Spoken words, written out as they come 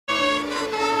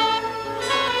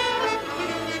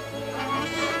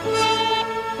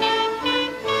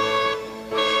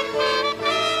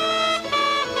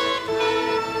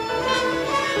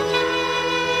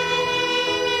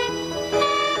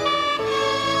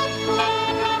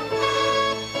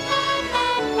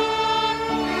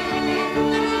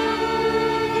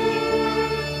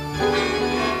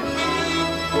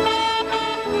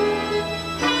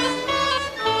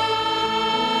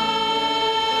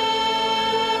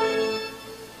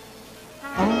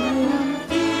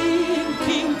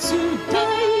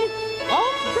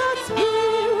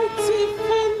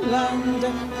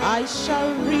I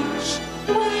shall reach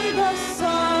where the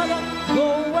sun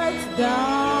goeth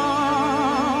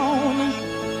down.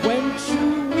 When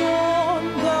true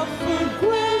wonderful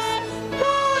grace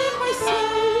by my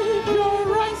Savior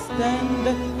I stand,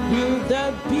 will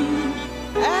there be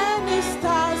any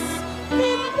stars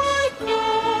in my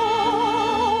crown?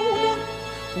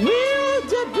 Will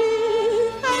there be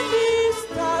any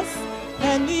stars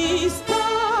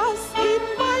in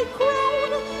my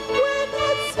crown? When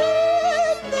it's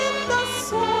evening the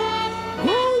sun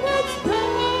goeth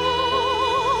down.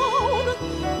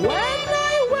 When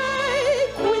I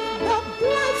wake with the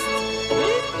blessed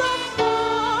in the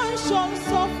mansions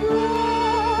of rest,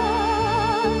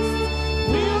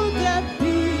 will there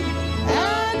be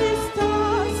any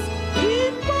stars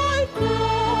in my crown?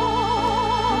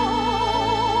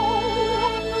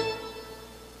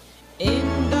 In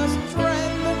the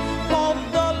strength of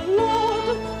the Lord,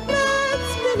 let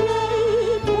me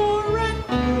labor and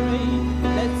pray.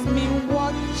 Let me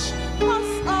watch as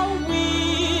a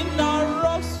winner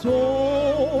of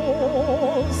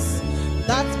souls,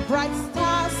 that bright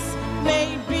stars may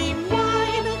be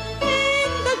mine in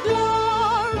the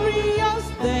glorious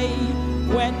day,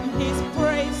 when his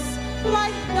praise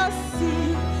like the sea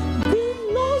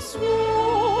billows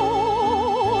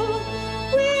roll.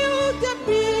 Will there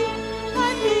be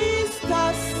any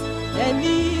stars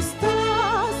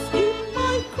in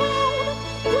my crown?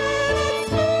 When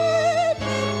it's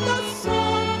evening the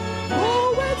sun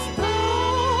goeth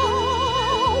down.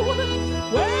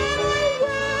 When I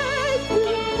wake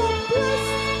with the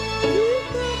blessed in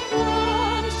the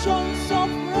mansions of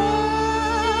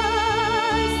rest,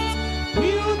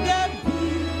 will there be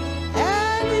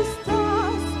any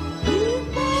stars in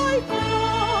my crown?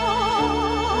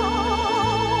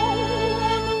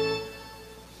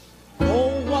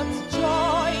 Oh, what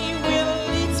joy will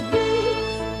it be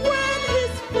when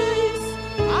his face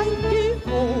I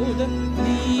behold,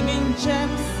 leaving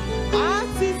gems at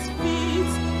his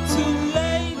feet to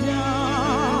lay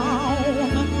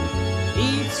down.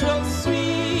 It will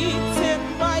sweeten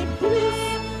my bliss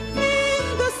in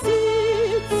the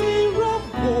city of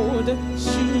gold.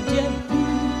 Should there be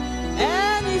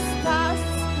any stars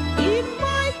in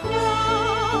my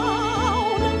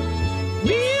crown?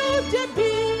 Will there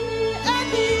be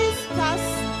any stars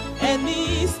in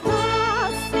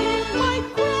my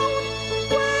crown?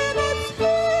 When it's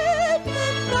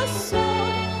evening the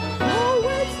sun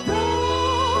goeth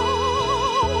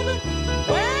down.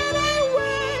 When I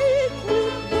wake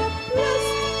with the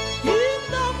blessed in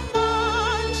the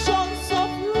mansions of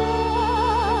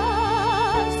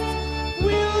rest,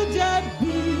 will there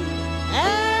be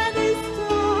any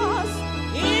stars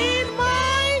in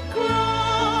my crown?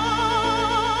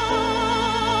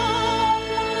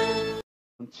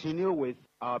 Continue with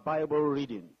our Bible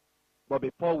reading. But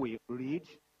before we read,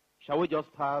 shall we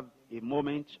just have a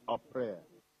moment of prayer?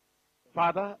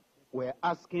 Father, we're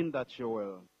asking that you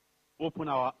will open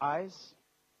our eyes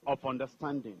of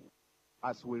understanding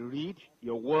as we read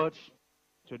your word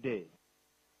today.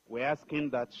 We're asking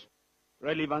that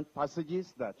relevant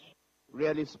passages that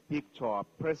really speak to our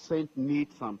present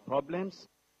needs and problems,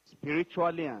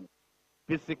 spiritually and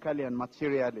physically and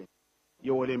materially,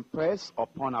 you will impress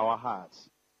upon our hearts.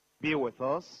 Be with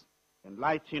us,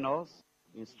 enlighten us,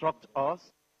 instruct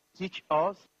us, teach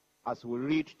us as we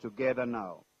read together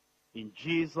now. In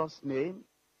Jesus' name,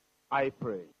 I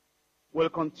pray. We'll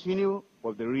continue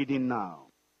with the reading now.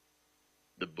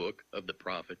 The book of the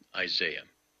prophet Isaiah.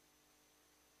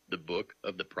 The book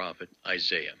of the prophet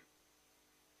Isaiah.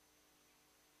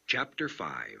 Chapter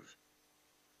 5.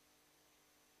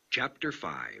 Chapter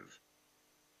 5.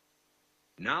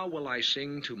 Now will I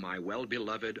sing to my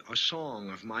well-beloved a song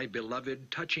of my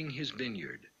beloved touching his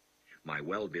vineyard. My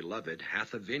well-beloved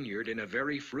hath a vineyard in a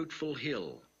very fruitful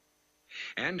hill.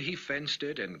 And he fenced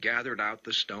it, and gathered out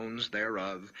the stones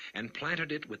thereof, and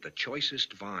planted it with the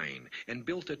choicest vine, and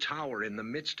built a tower in the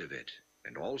midst of it,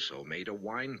 and also made a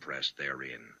winepress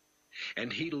therein.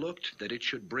 And he looked that it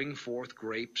should bring forth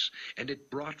grapes, and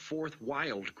it brought forth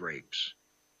wild grapes.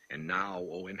 And now,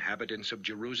 O inhabitants of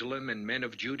Jerusalem and men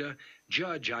of Judah,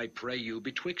 judge, I pray you,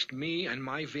 betwixt me and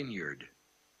my vineyard.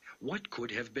 What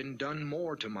could have been done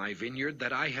more to my vineyard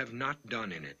that I have not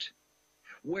done in it?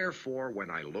 Wherefore, when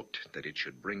I looked that it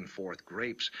should bring forth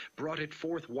grapes, brought it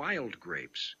forth wild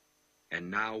grapes.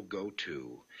 And now go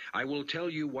to. I will tell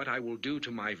you what I will do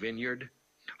to my vineyard.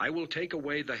 I will take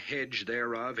away the hedge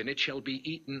thereof, and it shall be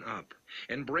eaten up,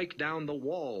 and break down the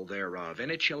wall thereof,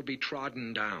 and it shall be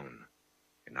trodden down.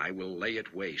 And I will lay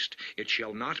it waste. It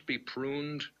shall not be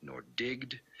pruned nor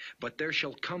digged, but there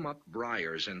shall come up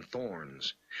briars and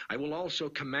thorns. I will also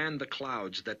command the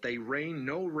clouds that they rain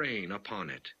no rain upon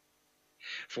it.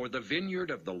 For the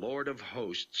vineyard of the Lord of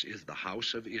hosts is the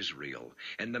house of Israel,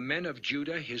 and the men of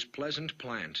Judah his pleasant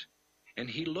plant. And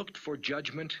he looked for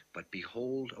judgment, but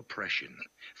behold oppression,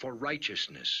 for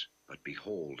righteousness, but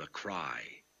behold a cry.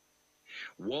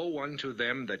 Woe unto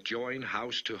them that join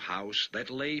house to house, that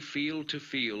lay field to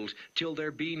field, till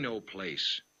there be no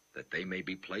place, that they may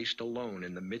be placed alone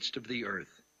in the midst of the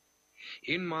earth.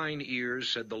 In mine ears,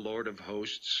 said the Lord of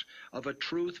hosts, of a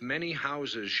truth many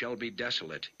houses shall be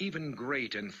desolate, even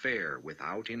great and fair,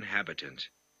 without inhabitant.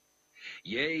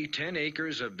 Yea, 10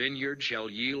 acres of vineyard shall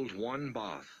yield 1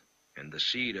 bath, and the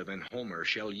seed of an homer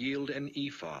shall yield an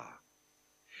ephah.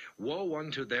 Woe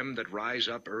unto them that rise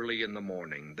up early in the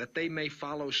morning, that they may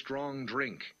follow strong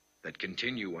drink, that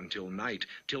continue until night,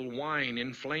 till wine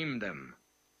inflame them.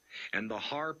 And the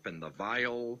harp and the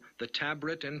viol, the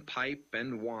tabret and pipe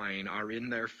and wine are in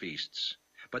their feasts.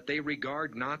 But they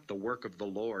regard not the work of the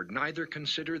Lord, neither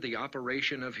consider the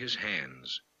operation of his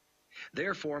hands.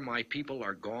 Therefore my people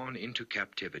are gone into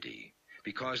captivity,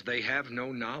 because they have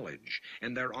no knowledge,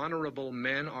 and their honorable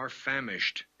men are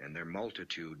famished, and their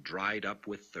multitude dried up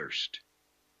with thirst.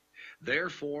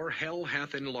 Therefore hell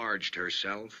hath enlarged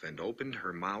herself, and opened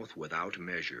her mouth without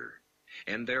measure.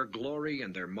 And their glory,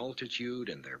 and their multitude,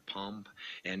 and their pomp,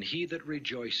 and he that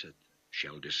rejoiceth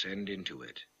shall descend into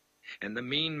it. And the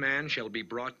mean man shall be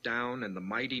brought down, and the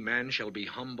mighty man shall be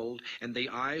humbled, and the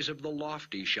eyes of the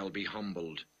lofty shall be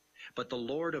humbled. But the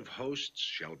Lord of hosts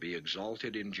shall be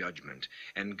exalted in judgment,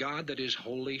 and God that is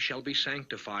holy shall be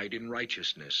sanctified in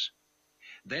righteousness.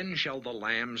 Then shall the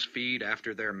lambs feed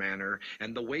after their manner,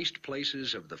 and the waste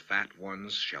places of the fat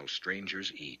ones shall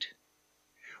strangers eat.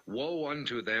 Woe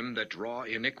unto them that draw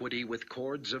iniquity with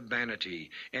cords of vanity,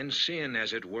 and sin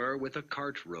as it were with a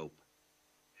cart rope.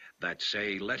 That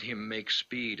say, let him make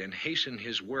speed, and hasten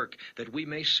his work, that we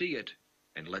may see it.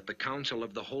 And let the counsel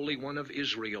of the Holy One of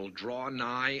Israel draw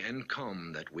nigh and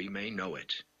come, that we may know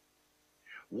it.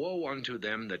 Woe unto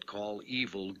them that call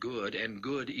evil good, and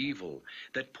good evil,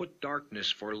 that put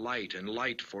darkness for light, and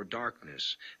light for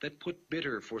darkness, that put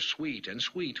bitter for sweet, and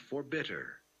sweet for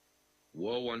bitter.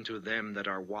 Woe unto them that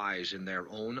are wise in their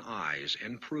own eyes,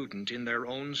 and prudent in their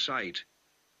own sight.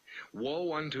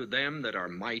 Woe unto them that are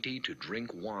mighty to drink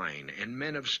wine, and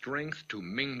men of strength to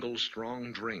mingle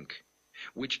strong drink,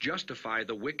 which justify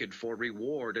the wicked for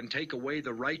reward, and take away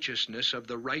the righteousness of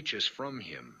the righteous from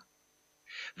him.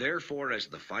 Therefore as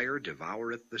the fire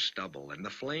devoureth the stubble, and the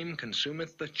flame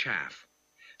consumeth the chaff,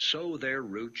 so their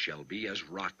root shall be as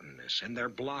rottenness, and their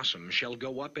blossom shall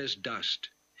go up as dust,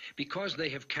 because they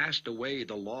have cast away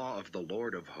the law of the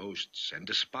Lord of hosts, and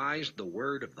despised the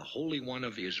word of the Holy One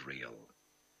of Israel.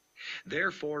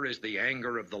 Therefore is the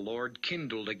anger of the Lord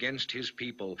kindled against his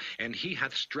people, and he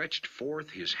hath stretched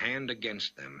forth his hand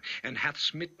against them, and hath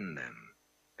smitten them.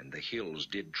 And the hills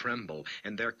did tremble,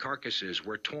 and their carcasses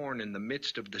were torn in the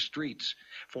midst of the streets.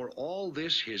 For all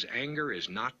this his anger is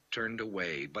not turned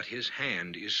away, but his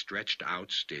hand is stretched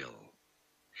out still.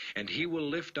 And he will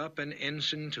lift up an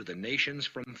ensign to the nations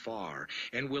from far,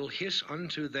 and will hiss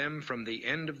unto them from the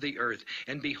end of the earth,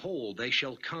 and behold, they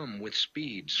shall come with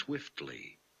speed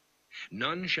swiftly.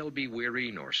 None shall be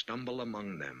weary nor stumble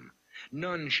among them.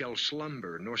 None shall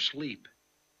slumber nor sleep.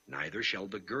 Neither shall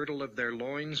the girdle of their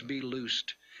loins be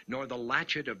loosed, nor the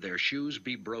latchet of their shoes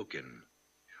be broken.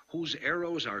 Whose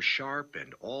arrows are sharp,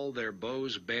 and all their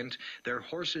bows bent, their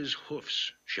horses'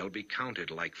 hoofs shall be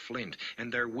counted like flint,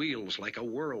 and their wheels like a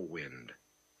whirlwind.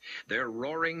 Their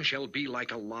roaring shall be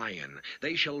like a lion,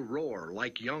 they shall roar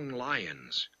like young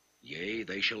lions. Yea,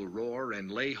 they shall roar,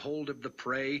 and lay hold of the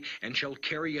prey, and shall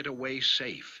carry it away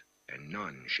safe, and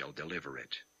none shall deliver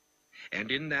it.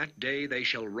 And in that day they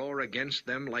shall roar against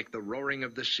them like the roaring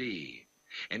of the sea.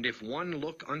 And if one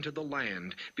look unto the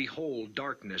land, behold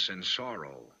darkness and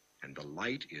sorrow, and the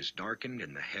light is darkened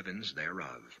in the heavens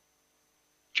thereof.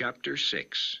 Chapter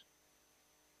 6.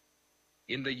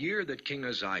 In the year that King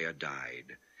Uzziah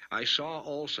died, I saw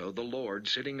also the Lord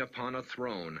sitting upon a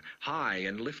throne, high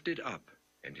and lifted up,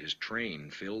 and his train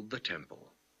filled the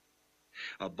temple.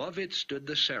 Above it stood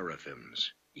the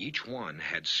seraphims. Each one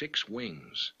had 6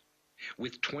 wings.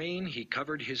 With twain he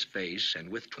covered his face, and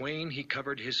with twain he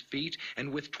covered his feet,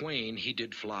 and with twain he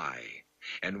did fly.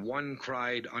 And one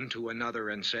cried unto another,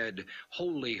 and said,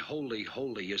 Holy, holy,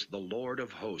 holy is the Lord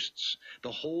of hosts.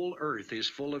 The whole earth is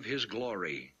full of his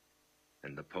glory.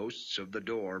 And the posts of the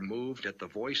door moved at the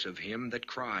voice of him that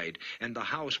cried, and the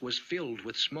house was filled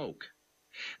with smoke.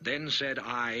 Then said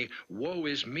I, Woe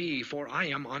is me, for I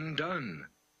am undone,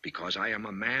 because I am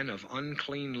a man of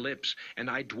unclean lips, and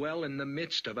I dwell in the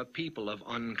midst of a people of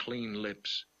unclean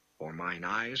lips. For mine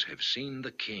eyes have seen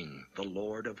the King, the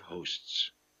Lord of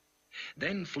hosts.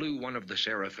 Then flew one of the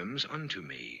seraphims unto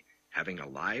me, having a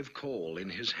live coal in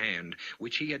his hand,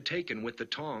 which he had taken with the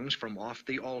tongs from off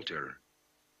the altar.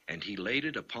 And he laid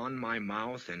it upon my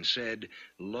mouth, and said,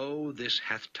 Lo, this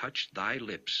hath touched thy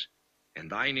lips, and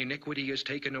thine iniquity is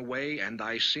taken away, and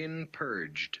thy sin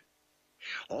purged.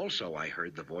 Also I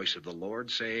heard the voice of the Lord,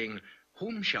 saying,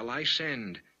 Whom shall I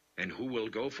send, and who will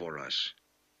go for us?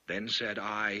 Then said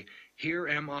I, Here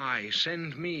am I,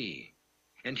 send me.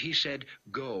 And he said,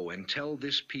 Go and tell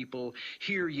this people,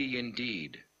 Hear ye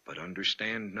indeed, but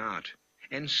understand not,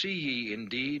 and see ye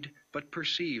indeed, but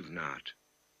perceive not.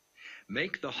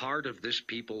 Make the heart of this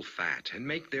people fat, and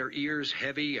make their ears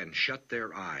heavy, and shut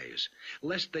their eyes,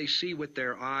 lest they see with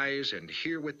their eyes, and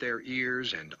hear with their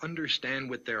ears, and understand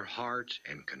with their heart,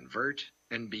 and convert,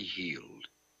 and be healed.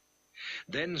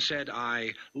 Then said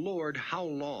I, Lord, how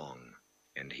long?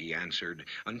 And he answered,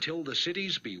 Until the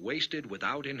cities be wasted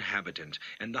without inhabitant,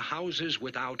 and the houses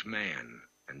without man,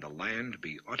 and the land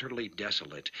be utterly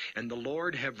desolate, and the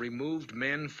Lord have removed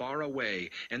men far away,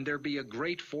 and there be a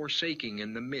great forsaking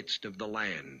in the midst of the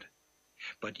land.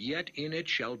 But yet in it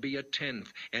shall be a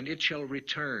tenth, and it shall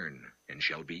return, and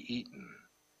shall be eaten,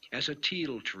 as a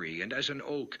teil tree, and as an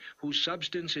oak, whose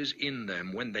substance is in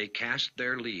them when they cast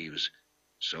their leaves.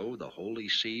 So the holy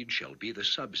seed shall be the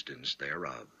substance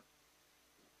thereof.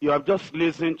 You have just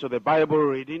listened to the Bible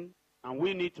reading, and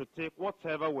we need to take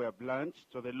whatever we have learned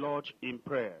to the Lord in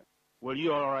prayer. Will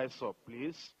you all rise up,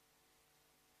 please?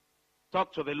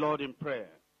 Talk to the Lord in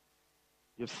prayer.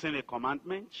 You've seen a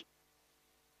commandment,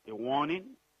 a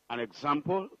warning, an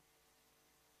example,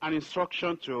 an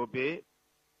instruction to obey,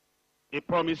 a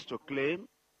promise to claim.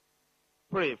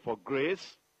 Pray for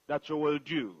grace that you will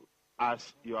do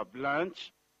as you have learned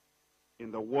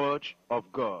in the Word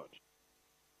of God.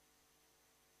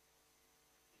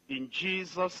 In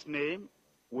Jesus' name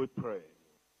we pray.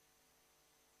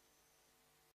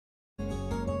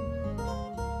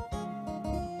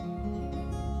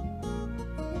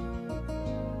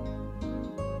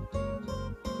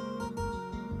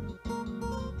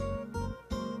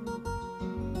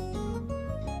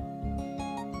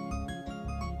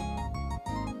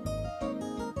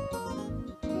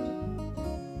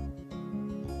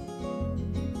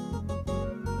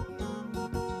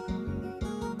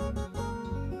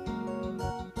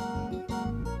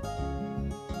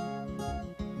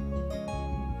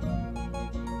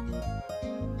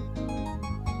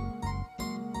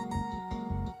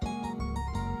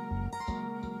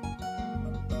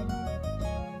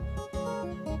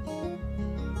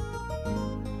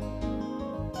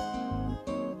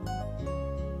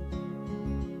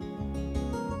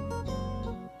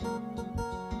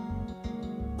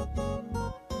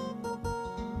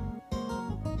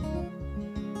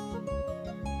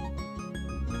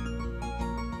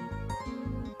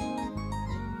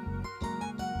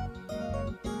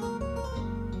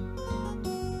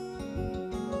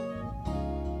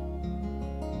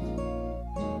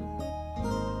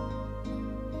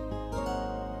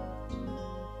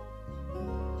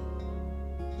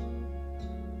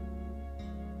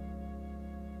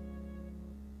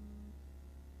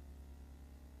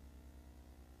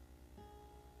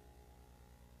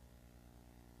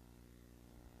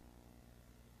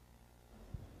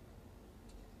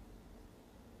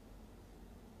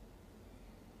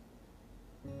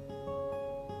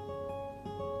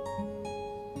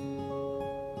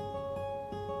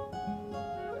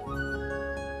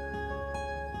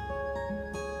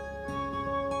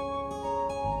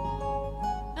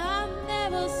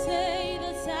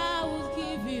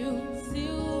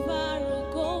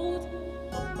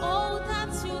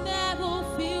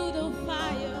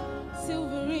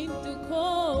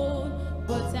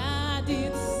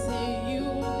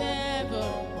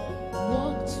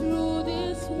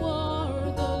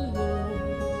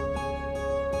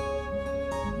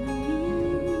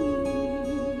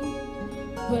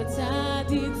 But I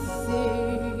did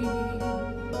say,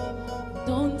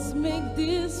 don't make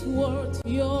this world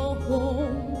your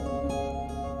home.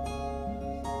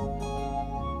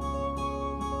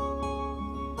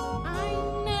 I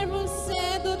never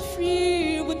said that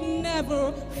fear would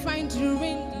never find you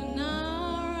in the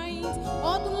night,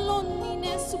 or the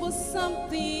loneliness was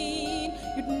something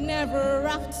you'd never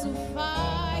have to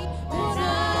fight. But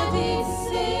I did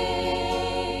say,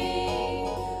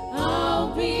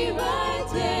 I'll be right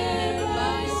there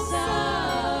by your side.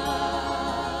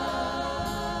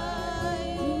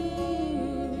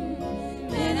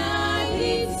 And I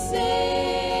did say,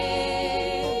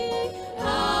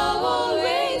 I'll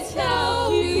always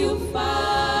help you fight.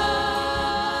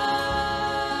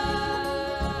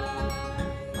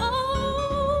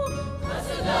 Oh, 'cause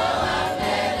you know I've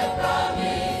made a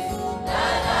promise.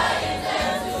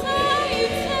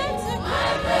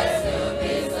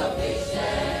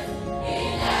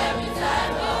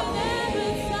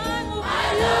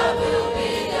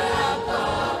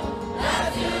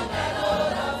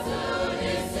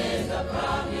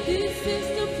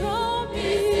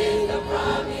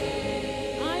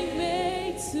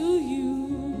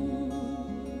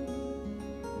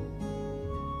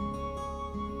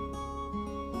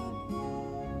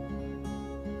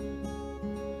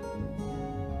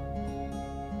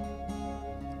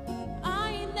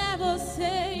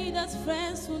 that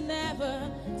friends will never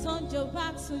turn your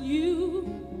backs on you.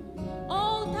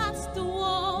 Oh, that's the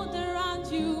world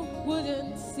around you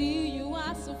wouldn't see you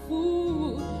as a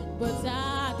fool. But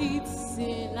I did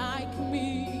say like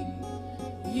me,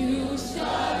 you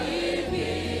surely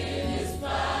be inspired.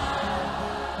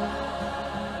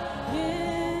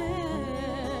 Yeah.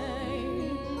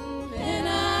 And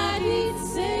I did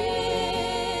say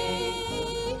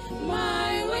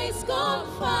my ways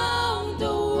confound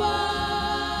the wise.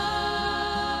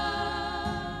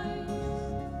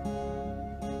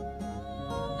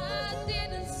 I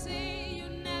didn't say you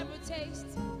never taste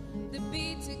the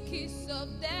bitter kiss of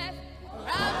death.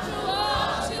 After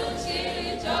all, to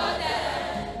change your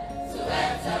death, to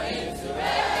enter into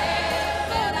rest.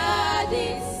 But I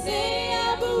did say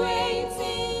I'll be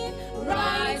waiting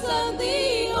right on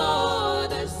the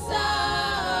other side.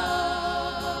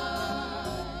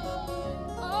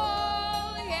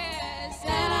 Oh yes,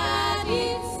 and I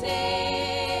did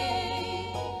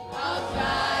say I'll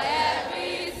cry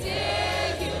every tear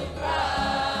you cry.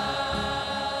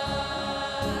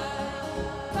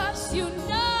 'Cause you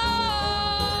know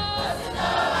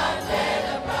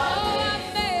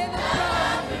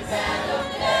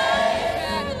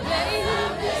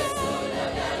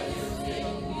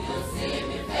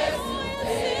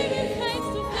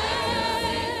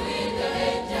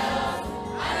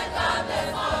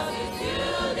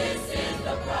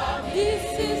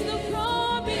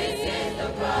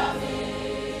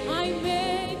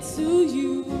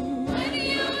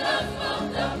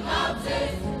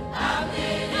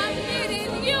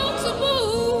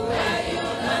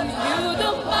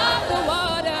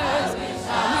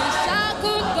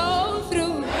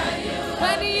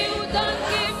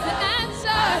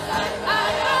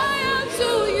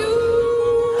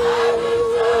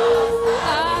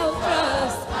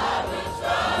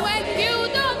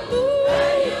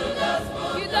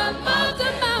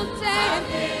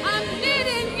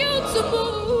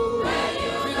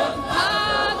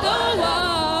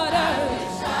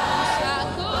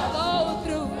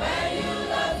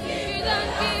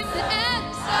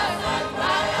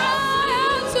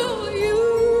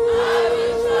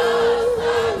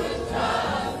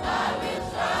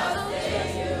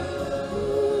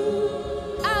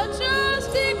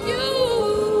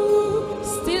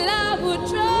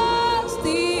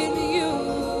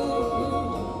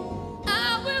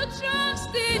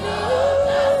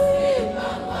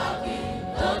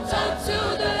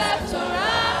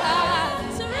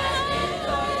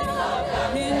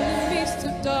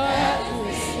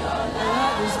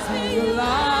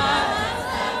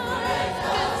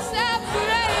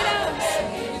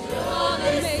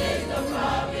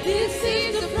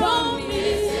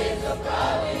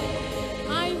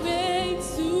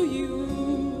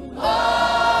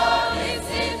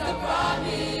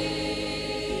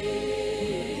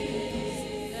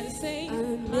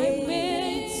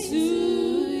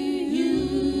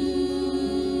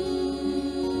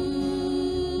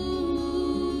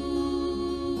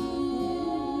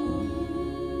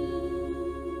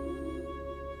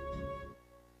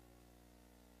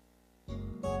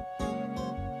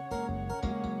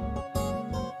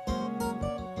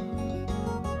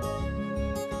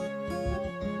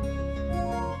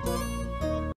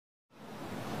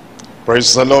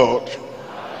Praise the Lord.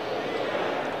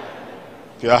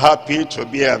 If you are happy to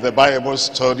be at the Bible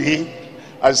study,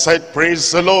 I said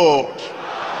praise the Lord.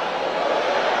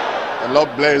 The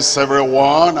Lord bless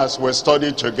everyone as we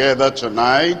study together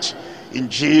tonight in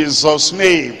Jesus'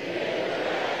 name.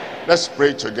 Let's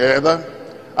pray together.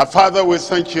 Our Father, we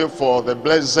thank you for the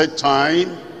blessed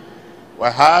time we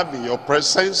have in your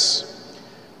presence.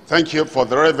 Thank you for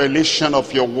the revelation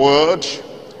of your word.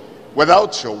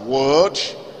 Without your word,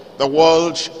 the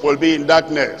world will be in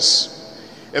darkness,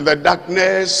 in the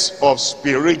darkness of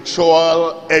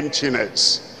spiritual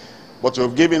emptiness. But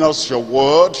you've given us your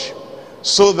word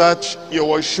so that you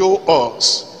will show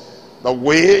us the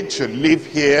way to live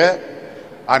here,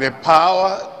 and the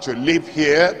power to live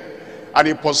here, and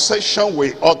the possession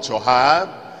we ought to have,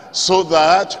 so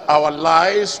that our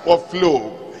lives will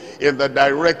flow in the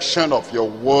direction of your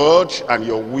word and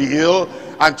your will,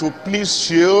 and to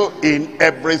please you in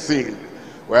everything.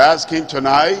 We're asking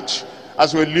tonight,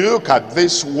 as we look at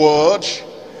this word,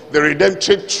 the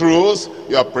redemptive truth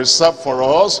you have preserved for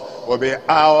us will be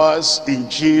ours in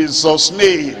Jesus'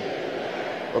 name.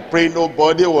 We pray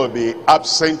nobody will be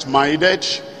absent-minded,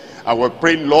 and we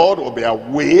pray, Lord, will be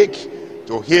awake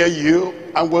to hear you,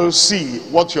 and we'll see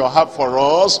what you have for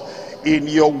us in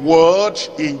your word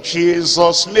in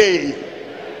Jesus' name.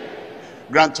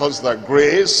 Grant us the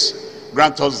grace,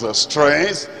 grant us the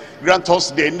strength, grant us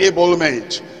the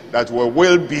enablement that we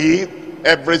will be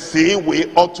everything we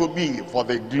ought to be for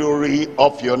the glory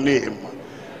of your name.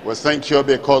 We thank you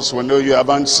because we know you have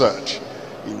answered.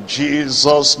 In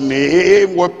Jesus'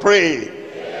 name we pray.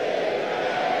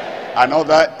 Amen.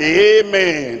 Another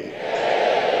amen.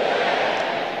 Amen.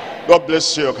 God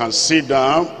bless you. You can sit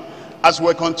down. As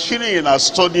we continue in our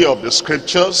study of the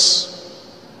scriptures,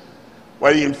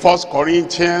 we're in 1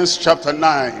 Corinthians chapter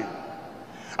 9.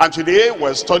 And today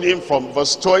we're studying from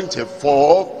verse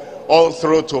 24 all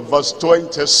through to verse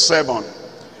 27.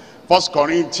 1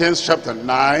 Corinthians chapter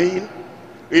 9,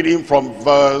 reading from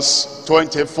verse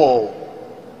 24.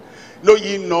 Know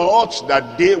ye not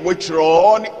that they which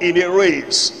run in a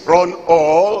race run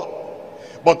all,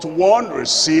 but one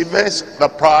receiveth the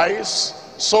prize?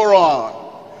 So run,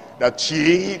 that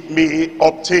ye may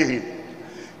obtain.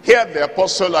 Here the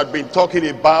apostle had been talking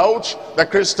about the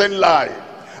Christian life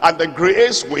and the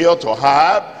grace we ought to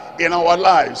have in our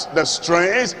lives, the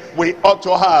strength we ought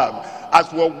to have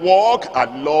as we walk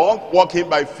along, walking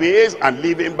by faith and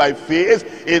living by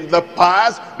faith in the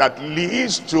path that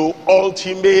leads to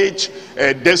ultimate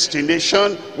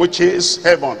destination, which is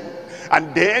heaven.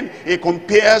 And then he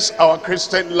compares our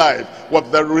Christian life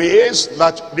with the race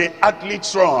that the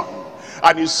athletes run.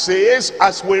 And he says,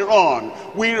 as we run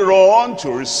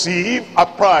to receive a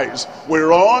prize. We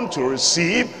run to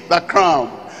receive the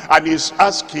crown. And he's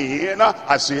asking,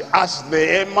 as he asked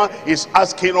them, he's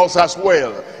asking us as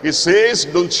well. He says,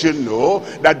 don't you know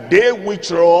that they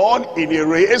which run in a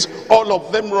race, all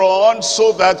of them run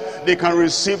so that they can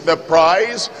receive the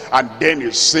prize? And then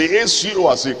he says, you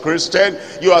as a Christian,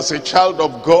 you as a child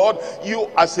of God,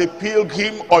 you as a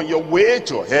pilgrim on your way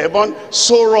to heaven,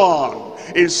 so run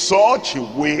in such a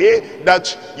way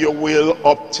that you will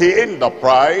obtain the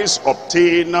prize,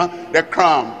 obtain the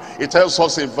crown. It tells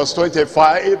us in verse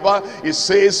 25, it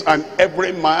says, and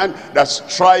every man that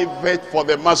striveth for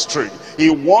the mastery, he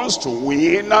wants to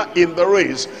win in the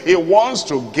race. He wants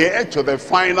to get to the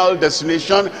final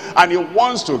destination, and he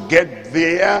wants to get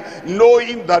there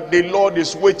knowing that the Lord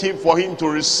is waiting for him to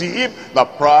receive the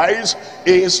prize.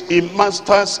 He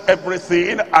masters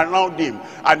everything around him,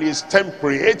 and he's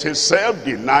temperate, he's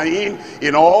self-denying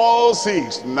in all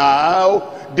things.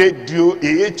 Now they do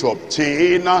it to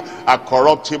obtain a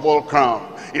corruptible crown.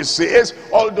 It says,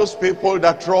 all those people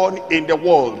that run in the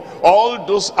world, all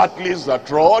those athletes that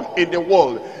run in the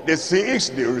world, the things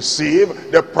they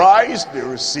receive, the prize they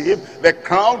receive, the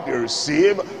crown they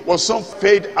receive will soon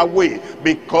fade away,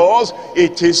 because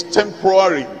it is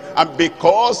temporary, and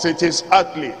because it is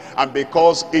earthly, and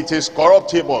because it is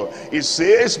corruptible. It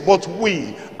says, but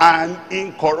we are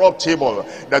incorruptible.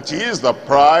 That is the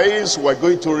prize we're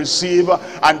going to receive,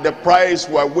 and the prize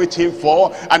we're waiting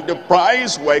for, and the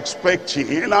prize we're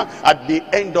expecting at the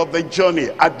end of the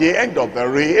journey, at the end of the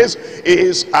race,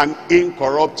 is an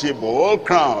incorruptible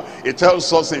crown. It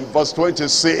tells us in verse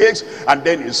 26, and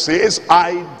then it says,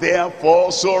 I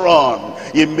therefore so run.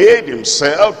 He made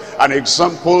himself an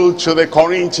example to the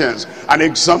Corinthians, an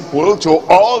example to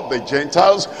all the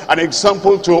Gentiles, an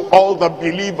example to all the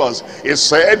believers. He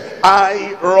said,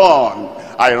 I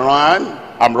ran,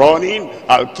 I'm running,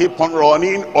 I'll keep on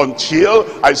running until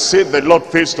I see the Lord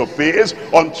face to face,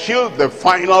 until the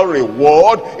final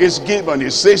reward is given. He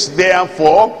says,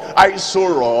 therefore, I so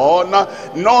run,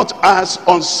 not as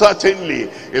uncertainly.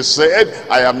 He said,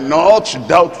 I am not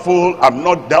doubtful, I'm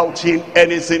not doubting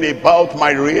anything about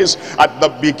my race. At the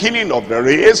beginning of the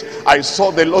race, I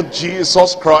saw the Lord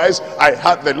Jesus Christ, I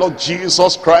heard the Lord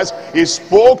Jesus Christ, he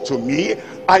spoke to me.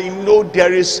 I know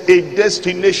there is a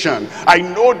destination. I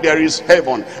know there is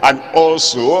heaven. And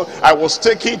also, I was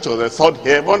taken to the third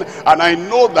heaven, and I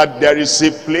know that there is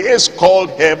a place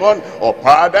called heaven or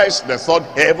paradise, the third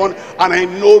heaven, and I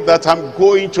know that I'm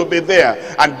going to be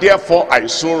there. And therefore, I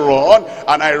so run,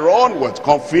 and I run with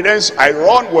confidence. I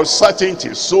run with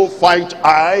certainty. So fight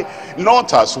I,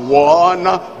 not as one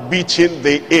beating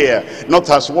the air, not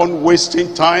as one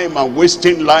wasting time and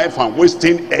wasting life and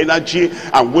wasting energy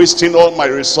and wasting all my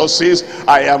resources.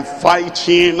 I am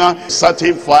fighting a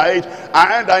certain fight,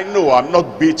 and I know I'm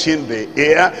not beating the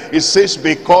air. It says,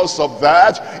 because of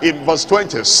that, in verse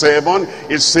 27,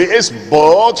 it says,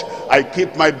 but I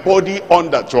keep my body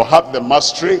under to have the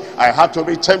mastery. I have to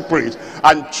be temperate,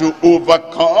 and to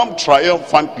overcome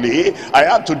triumphantly, I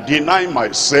have to deny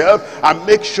myself and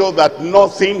make sure that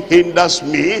nothing hinders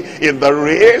me in the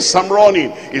race I'm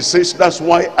running. It says, that's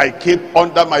why I keep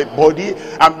under my body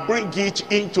and bring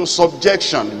it into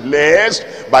subjection, lest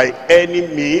by any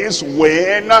means,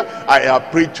 when I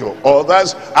appeal to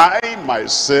others, I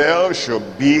myself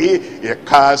should be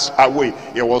cast away.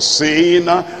 He was saying,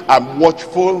 I'm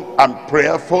watchful, I'm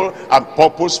prayerful, I'm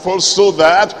purposeful, so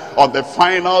that on the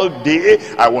final day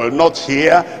day I will not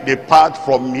hear, depart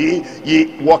from me,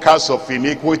 ye workers of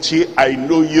iniquity, I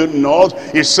know you not.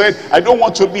 He said, I don't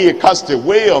want to be a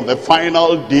castaway on the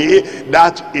final day.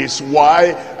 That is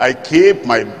why I keep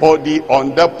my body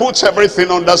put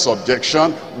everything under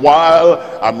subjection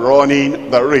while I'm running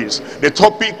the race. The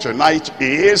topic tonight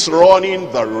is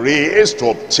running the race to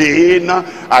obtain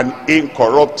an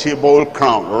incorruptible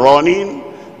crown. Running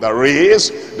the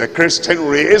race, the Christian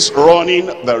race, running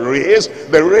the race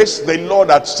the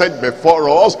Lord had set before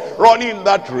us, running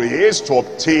that race to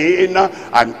obtain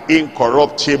an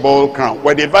incorruptible crown.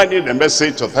 We're dividing the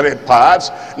message to 3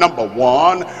 parts. Number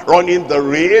 1, running the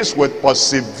race with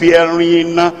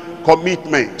persevering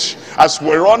commitment. As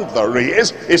we run the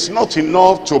race, it's not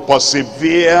enough to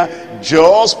persevere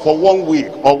just for 1 week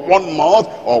or 1 month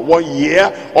or 1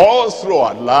 year. All through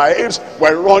our lives,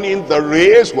 we're running the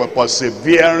race with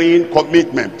persevering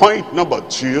commitment. Point number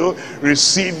 2,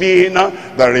 receiving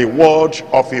the reward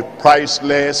of a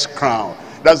priceless crown.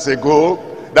 That's the goal.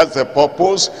 That's the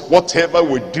purpose. Whatever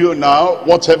we do now,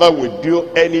 whatever we do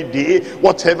any day,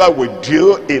 whatever we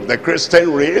do in the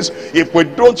Christian race, if we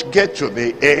don't get to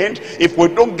the end, if we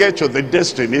don't get to the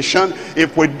destination,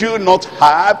 if we do not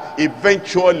have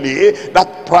eventually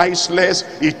that priceless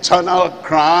eternal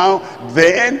crown,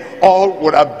 then all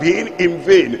would have been in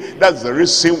vain. That's the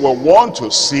reason we want to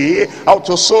see how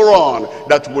to so run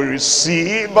that we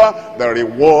receive the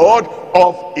reward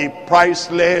of a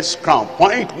priceless crown.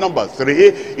 Point number 3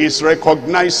 is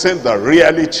recognizing the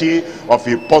reality of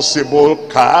a possible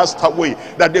castaway,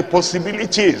 that the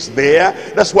possibility is there.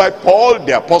 That's why Paul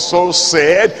the apostle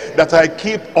said that I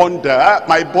keep under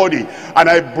my body and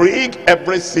I bring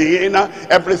everything,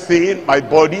 my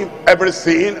body,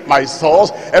 everything, my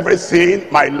thoughts,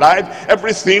 everything, my life,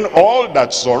 everything, all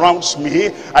that surrounds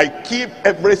me, I keep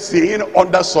everything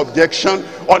under subjection,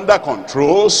 under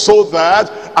control, so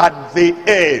that at the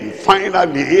end,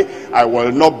 finally, I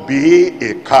will not be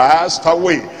a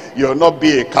castaway. You'll not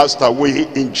be a castaway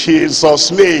in Jesus'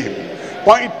 name.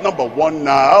 Point number 1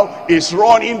 now is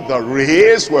running the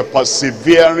race with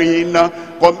persevering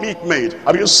commitment.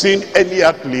 Have you seen any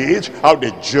athlete, how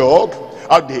they jog,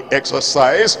 how they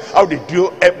exercise, how they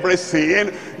do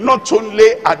everything, not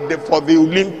only for the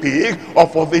Olympic or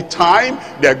for the time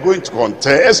they're going to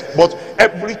contest, but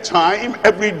every time,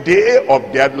 every day of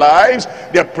their lives,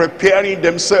 they're preparing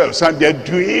themselves and they're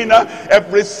doing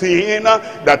everything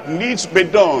that needs to be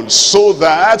done so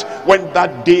that when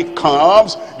that day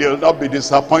comes, they'll not be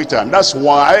disappointed. And that's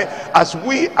why, as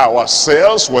we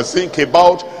ourselves will think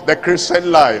about the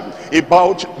Christian life,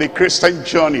 about the Christian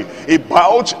journey,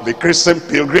 about the Christian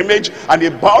pilgrimage, and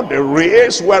about the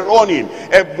race we're running,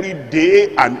 every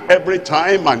day and every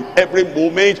time and every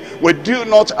moment, we do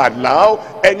not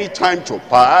allow any time to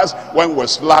pass when we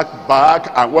slack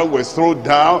back and when we throw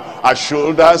down our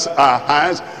shoulders, our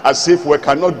hands, as if we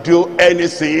cannot do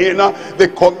anything.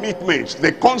 The commitment,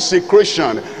 the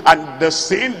consecration, and the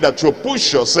sin that you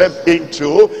push yourself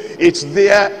into, it's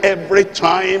there every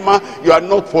time. You are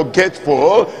not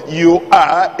forgetful. You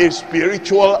are a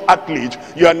spiritual athlete.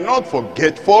 You are not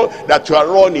forgetful that you are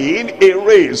running a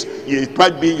race. It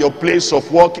might be your place of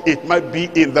work, it might be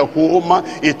in the home,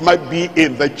 it might be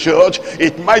in the church,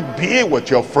 it might be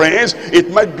with your friends,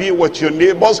 it might be with your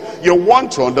neighbors. You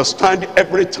want to understand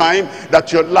every time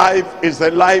that your life is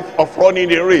the life of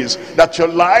running a race, that your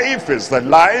life is the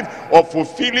life of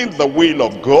fulfilling the will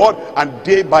of God, and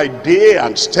day by day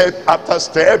and step after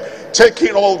step,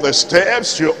 taking all the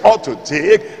steps you ought to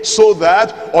take, so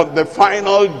that on the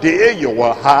final day you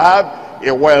will have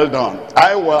a well done.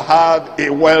 I will have a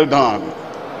well done.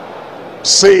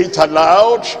 Say it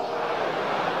aloud.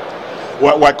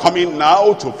 We're coming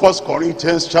now to 1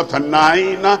 Corinthians chapter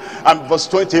 9 and verse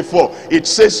 24. It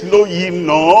says, know ye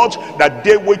not that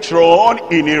they which run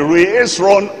in a race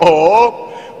run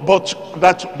all,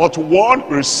 but one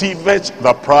receiveth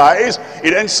the prize.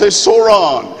 It then says, so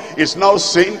run. It's now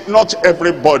saying not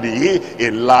everybody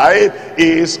in life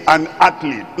is an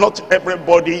athlete. Not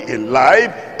everybody in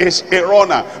life is a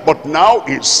runner. But now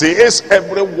it says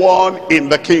everyone in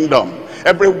the kingdom,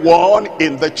 everyone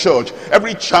in the church,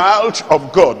 every child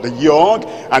of God, the young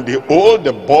and the old,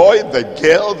 the boy, the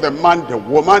girl, the man, the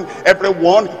woman,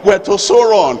 everyone, we're to so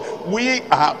run. We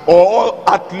are all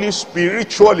athletes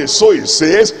spiritually. So it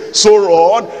says, so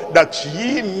run that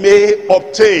ye may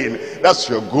obtain. that's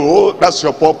your goal, that's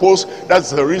your purpose,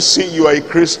 that's the reason you are a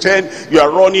Christian. You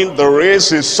are running the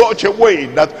race in such a way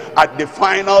that at the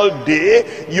final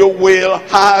day you will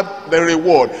have the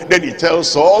reward. Then he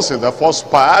tells us in the first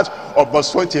part of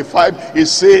verse 25, he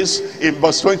says in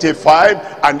verse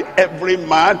 25, and every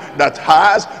man that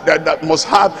has, that must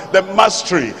have the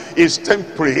mastery, is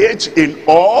temperate in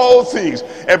all things.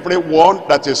 Everyone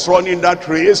that is running that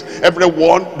race,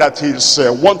 everyone that is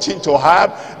wanting to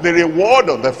have the reward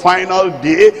of the final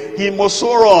day, he must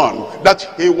so run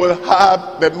that he will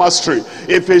have the mastery.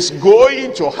 If he's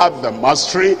going to have the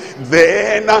mastery,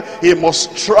 then he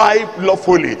must strive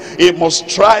lawfully, he must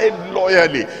strive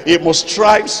loyally, he must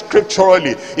strive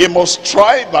scripturally, he must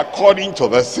strive according to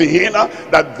the thing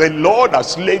that the Lord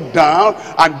has laid down,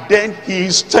 and then he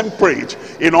is temperate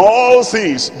in all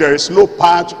things. There is no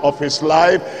part of his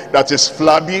life that is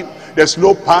flabby. There's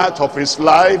no part of his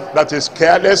life that is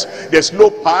careless. There's no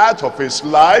part of his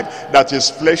life that is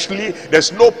fleshly.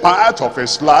 There's no part of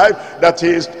his life that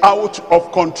is out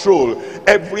of control.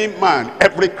 Every man,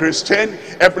 every Christian,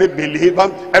 every believer,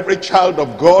 every child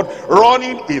of God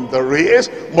running in the race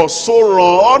must so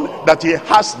run that he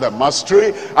has the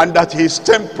mastery and that he is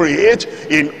temperate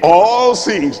in all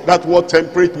things. That's what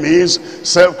temperate means.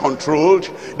 Self-controlled.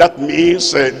 That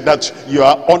means that you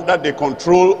are under the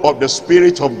control of the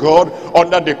Spirit of God,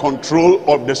 under the control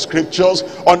of the scriptures,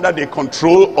 under the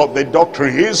control of the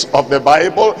doctrines of the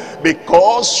Bible,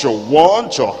 because you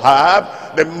want to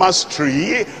have the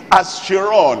mastery as you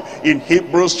run. In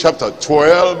Hebrews chapter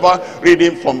 12,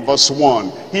 reading from verse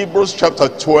 1. Hebrews chapter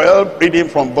 12, reading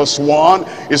from verse 1,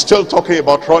 is still talking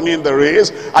about running the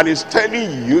race, and is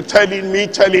telling you, telling me,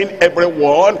 telling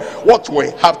everyone what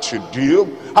we have to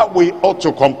do, how we ought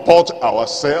to comport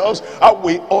ourselves, how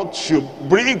we ought to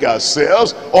bring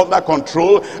ourselves under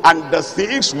control, and the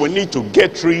things we need to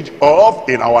get rid of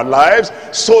in our lives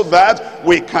so that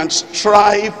we can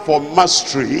strive for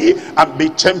mastery and be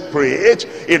temperate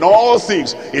in all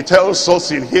things. It tells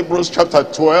us in Hebrews chapter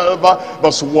 12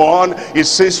 verse 1, it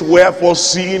says, wherefore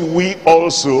seeing we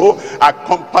also are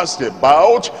compassed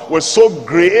about with so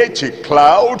great a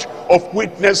cloud of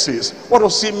witnesses. What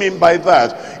does he mean by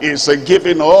that? He's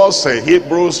giving us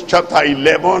Hebrews chapter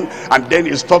 11, and then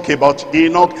he's talking about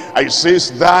Enoch. He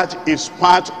says that is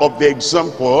part of the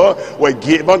example we're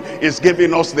given. He's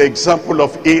giving us the example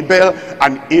of Abel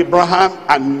and Abraham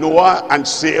and Noah and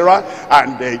Sarah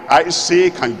and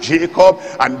Isaac and Jacob,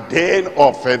 and then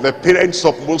of the parents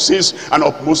of Moses and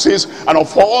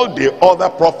of all the other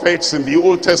prophets in the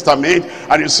Old Testament.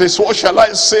 And he says, what shall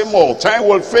I say more? Time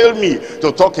will fail me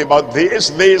to talk about this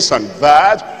and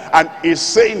that. And he's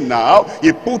saying now,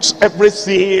 he puts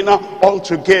everything all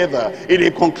together in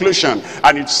a conclusion.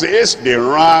 And it says, they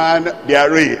ran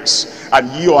their race, and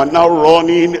you are now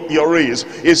running your race.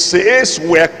 It says,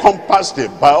 we're compassed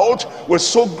about with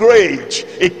so great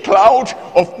a cloud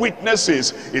of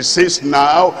witnesses. It says,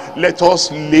 now let us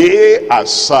lay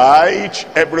aside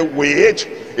every weight.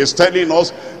 It's telling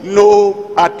us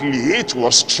no athlete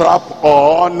will strap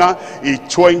on a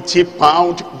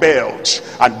 20-pound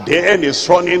belt and then is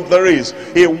running the race.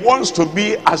 He wants to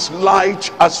be as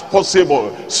light as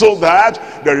possible so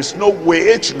that there is no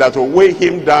weight that will weigh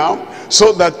him down,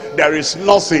 so that there is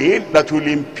nothing that will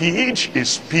impede his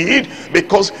speed,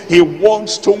 because he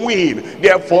wants to win.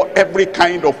 Therefore, every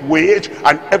kind of weight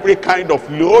and every kind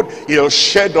of load he'll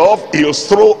shed off, he'll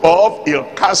throw off, he'll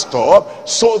cast off,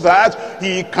 so that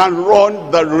he can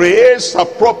run the race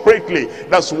appropriately.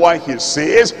 That's why he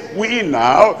says, we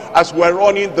now, as we're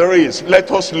running the race,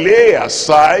 let us lay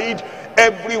aside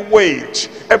every weight,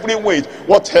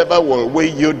 whatever will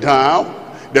weigh you down,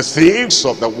 the things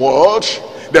of the world,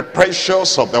 the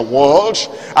pressures of the world,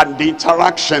 and the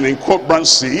interaction and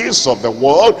incumbencies of the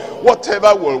world,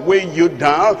 whatever will weigh you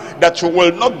down, that you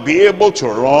will not be able to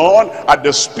run at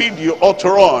the speed you ought to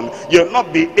run. You'll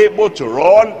not be able to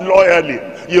run loyally.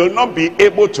 You'll not be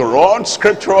able to run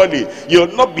scripturally.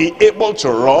 You'll not be able to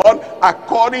run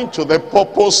according to the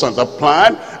purpose and the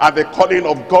plan and the calling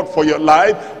of God for your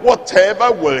life.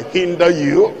 Whatever will hinder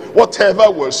you, whatever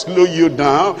will slow you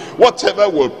down, whatever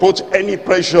will put any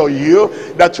pressure on you,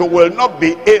 that you will not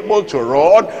be able to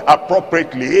run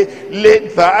appropriately, lay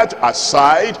that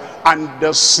aside. And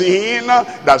the sin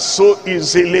that so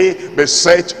easily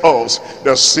beset us,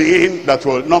 the sin that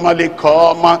will normally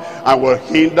come and will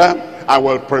hinder and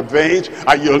will prevent,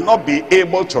 and you'll not be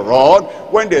able to run.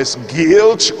 When there's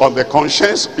guilt on the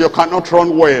conscience, you cannot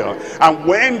run well. And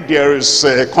when there is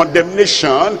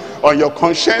condemnation on your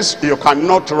conscience, you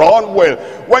cannot run well.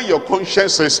 When your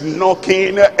conscience is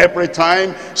knocking every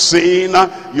time, saying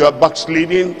you are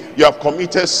backsliding, you have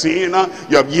committed sin,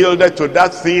 you have yielded to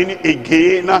that thing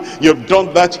again, you've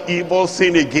done that evil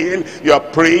thing again, you are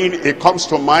praying, it comes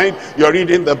to mind, you're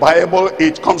reading the Bible,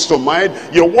 it comes to mind,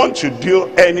 you want to do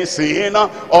anything,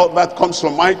 all that comes to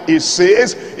mind. It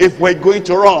says, if we're going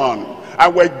to run,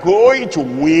 and we're going to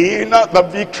win the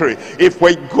victory, if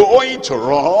we're going to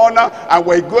run and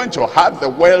we're going to have the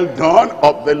well done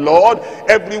of the Lord,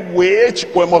 every weight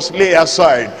we must lay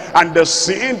aside, and the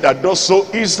sin that does so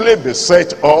easily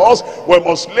beset us, we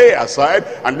must lay aside.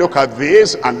 And look at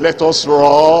this, and let us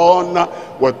run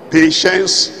with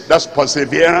patience, that's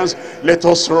perseverance. Let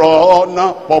us run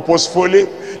purposefully.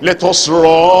 Let us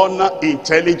run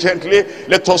intelligently.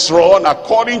 Let us run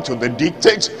according to the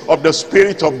dictates of the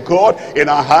Spirit of God in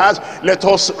our hearts. Let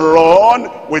us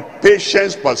run with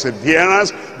patience,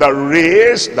 perseverance, the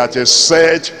race that is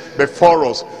set before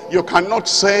us. You cannot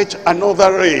set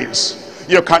another race.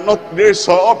 You cannot raise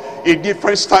up a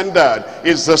different standard.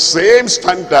 It's the same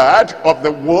standard of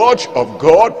the Word of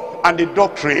God and the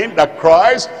doctrine that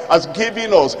Christ has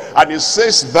given us, and it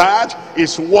says that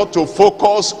is what to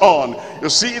focus on. You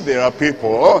see, there are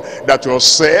people that will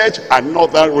set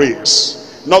another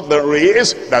race, not the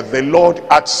race that the Lord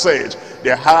had set.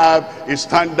 They have a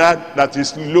standard that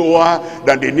is lower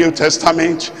than the New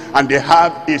Testament, and they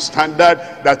have a standard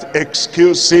that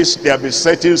excuses their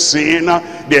besetting sin.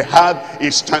 They have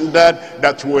a standard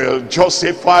that will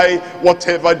justify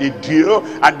whatever they do,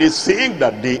 and they think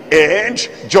that the end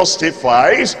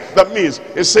justifies the means.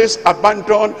 It says,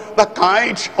 abandon the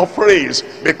kind of race,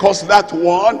 because that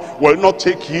one will not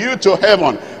take you to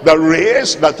heaven. The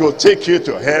race that will take you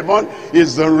to heaven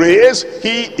is the race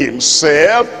he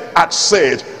himself had said.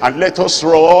 And let us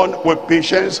run with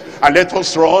patience, and let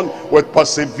us run with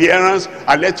perseverance,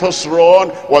 and let us run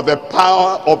with the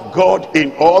power of God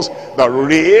in us, the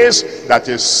race that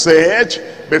is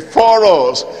set before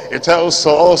us. It tells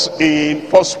us in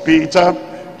 1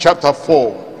 Peter chapter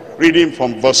 4, reading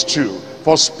from verse 2.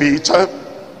 1 Peter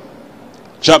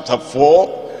chapter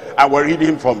 4, and we're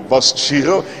reading from verse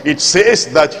 2. It says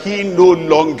that he no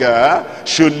longer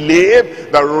should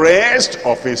live the rest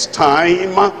of his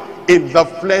time in the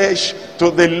flesh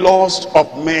to the lust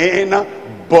of men,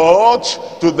 but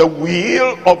to the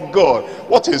will of God.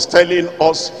 What he's telling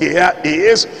us here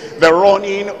is the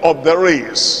running of the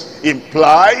race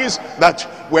implies that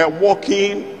we're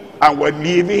walking and we're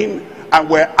living and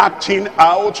we're acting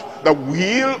out the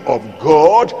will of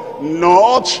God,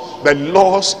 not the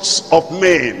lusts of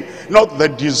men, not the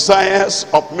desires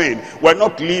of men. We're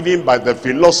not living by the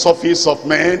philosophies of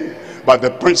men, by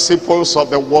the principles of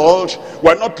the world.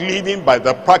 We're not living by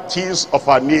the practice of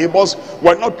our neighbors.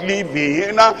 We're not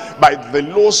living by the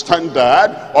low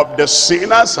standard of the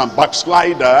sinners and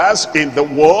backsliders in the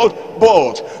world,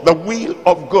 but the will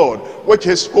of God, which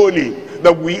is holy,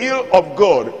 the will of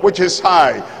God which is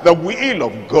high, the will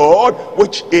of God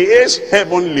which is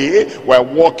heavenly. We're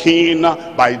walking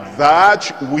by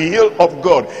that will of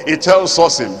God. It tells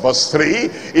us in verse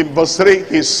 3. In verse 3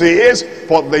 he says,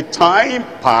 for the time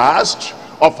past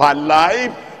of our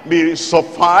life may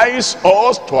suffice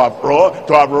us to have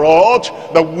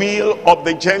wrought the will of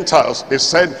the Gentiles. He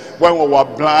said, when we were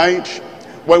blind,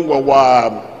 when we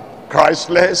were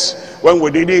Christless, when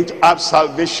we didn't have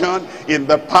salvation in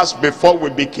the past, before we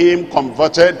became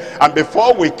converted and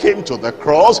before we came to the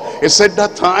cross, he said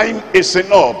that time is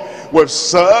enough. We've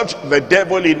served the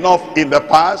devil enough in the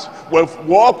past. We've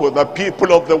walked with the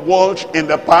people of the world in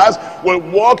the past. We've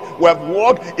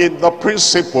walked in the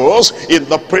principles, in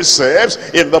the precepts,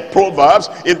 in the proverbs,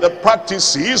 in the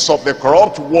practices of the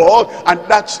corrupt world, and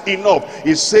that's enough.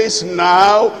 He says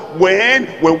now, when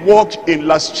we walked in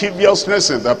lasciviousness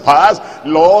in the past,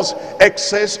 lust,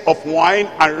 excess of wine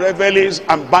and revelings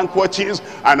and banquetings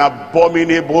and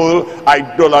abominable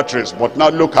idolatries. But now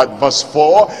look at verse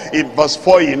 4. In verse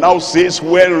 4 he now says,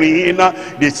 wherein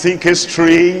they think it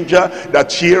strange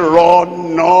that ye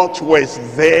run not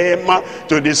with them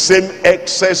to the same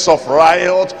excess of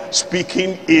riot,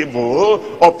 speaking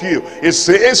evil of you. It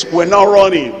says we're not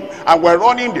running, and we're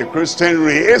running the Christian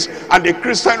race, and the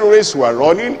Christian race we're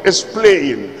running is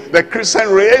plain. The Christian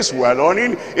race we're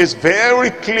running is very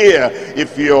clear.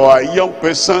 If you're a young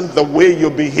person, the way you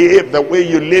behave, the way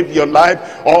you live your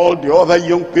life, all the other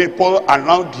young people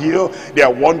around you, they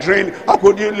are wondering, how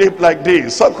could you live like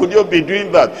this? How could you be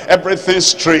doing that? Everything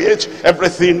straight,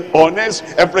 everything honest,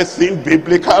 everything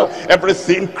biblical,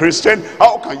 everything Christian.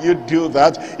 How can you do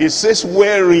that? It says,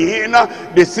 wherein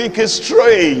they think it's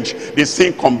strange. They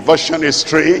think conversion is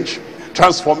strange.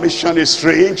 Transformation is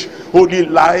strange. Holy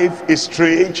life is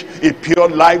strange. A pure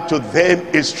life to them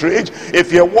is strange.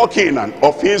 If you're working in an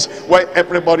office where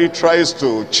everybody tries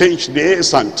to change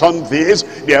this and turn this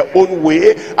their own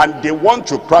way, and they want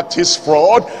to practice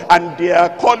fraud, and they are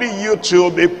calling you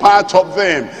to be part of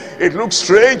them, it looks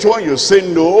strange when you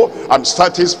say, no, I'm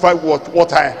satisfied with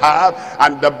what I have,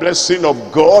 and the blessing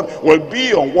of God will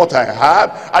be on what I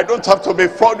have. I don't have to be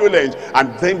fraudulent.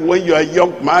 And then when you're a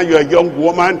young man, you're a young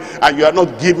woman, and you are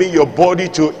not giving your body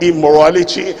to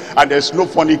immorality, and there's no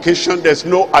fornication, there's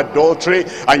no adultery,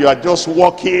 and you are just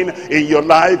walking in your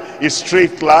life, a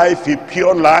straight life, a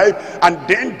pure life, and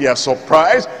then they are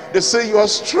surprised. They say, you are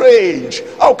strange.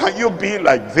 How can you be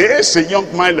like this, a young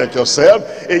man like yourself,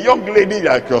 a young lady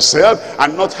like yourself,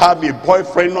 and not have a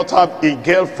boyfriend, not have a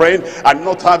girlfriend, and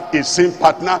not have a sin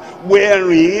partner,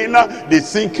 wherein they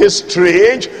think it's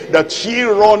strange that ye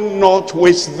run not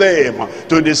with them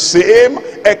to the same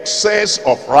excess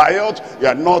of riot. You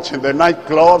are not in the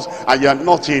nightclubs, and you are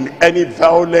not in any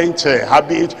violent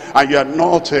habit, and you are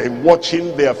not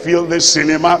watching their filthy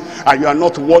cinema, and you are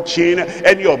not watching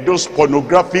any of those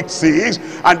pornographic things.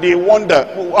 And they wonder,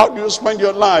 how do you spend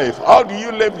your life? How do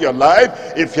you live your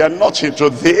life if you are not into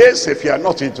this, if you are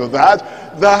not into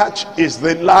that? That is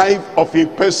the life of a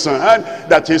person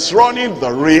that is running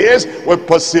the race with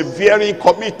persevering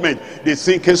commitment. They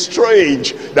think it's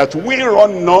strange that we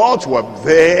run not with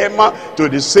them to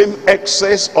the same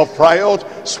excess of riot,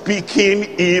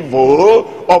 speaking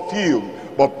evil of you.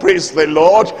 But praise the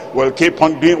Lord, we'll keep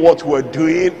on doing what we're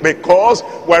doing, because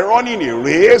we're running a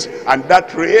race, and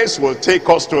that race will take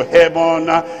us to heaven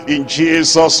in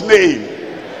Jesus' name.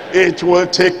 It will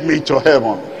take me to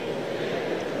heaven.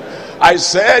 I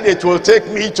said it will take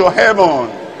me to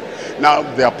heaven. Now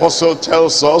the apostle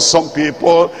tells us some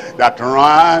people that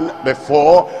ran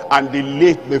before and they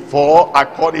lived before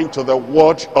according to the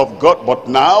word of God, but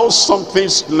now something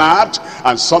snapped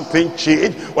and something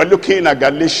changed. We're looking at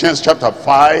Galatians chapter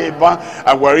 5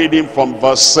 and we're reading from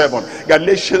verse 7.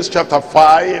 Galatians chapter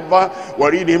 5,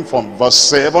 we're reading from verse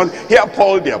 7. Here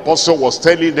Paul the apostle was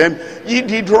telling them, ye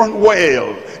did run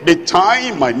well. The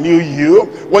time I knew you,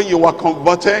 when you were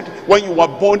converted, when you were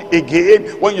born again,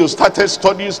 when you started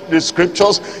studying the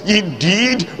scriptures, ye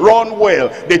did run well.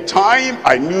 The time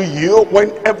I knew you,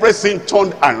 when everything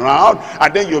turned around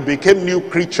and then you became new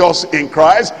creatures in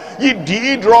Christ, ye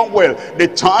did run well. The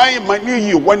time I knew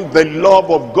you, when the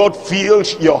love of God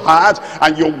filled your heart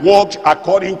and you walked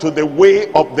according to the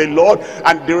way of the Lord,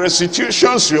 and the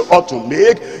restitutions you ought to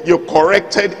make, you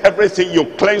corrected everything, you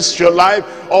cleansed your life,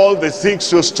 all the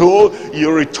things you stole,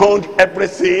 you returned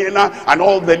everything, and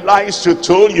all the lies you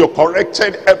told, you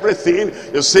corrected everything.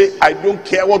 You say, I don't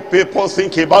care what people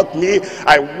think about me,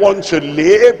 I want to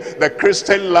live the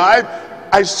Christian life.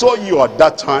 I saw you at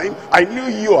that time, I knew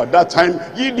you at that time,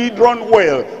 ye did run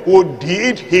well. Who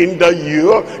did hinder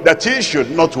you that ye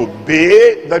should not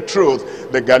obey the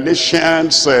truth? The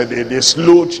Galatians, they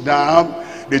slowed down,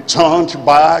 they turned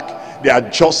back, they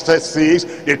adjusted things,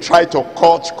 they tried to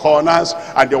cut corners,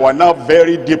 and they were now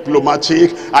very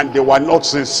diplomatic, and they were not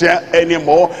sincere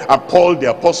anymore. And Paul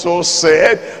the apostle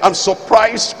said, I'm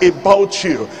surprised about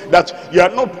you, that you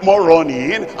are not more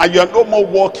running, and you are no more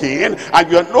walking,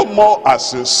 and you are no more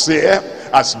as sincere,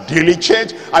 as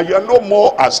diligent, and you are no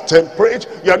more as temperate,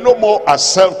 you are no more as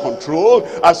self-controlled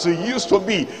as you used to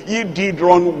be. Ye did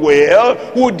run well.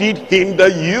 Who did hinder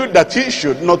you that ye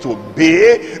should not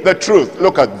obey the truth?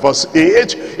 Look at verse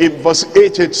 8. In verse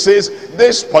 8 it says,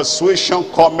 this persuasion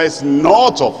cometh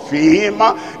not of him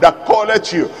that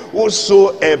calleth you.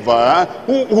 Whosoever,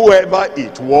 whoever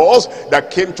it was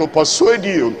that came to persuade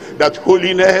you that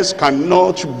holiness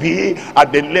cannot be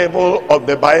at the level of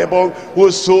the Bible,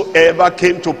 whosoever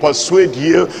came to persuade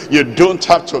you, you don't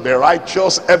have to be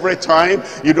righteous every time,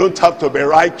 you don't have to be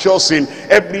righteous in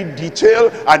every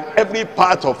detail and every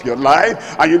part of your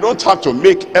life, and you don't have to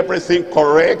make everything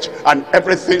correct and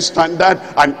everything standard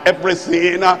and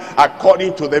everything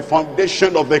according to the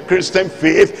foundation of the Christian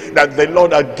faith that the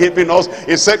Lord had given us.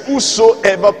 He said,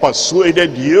 whosoever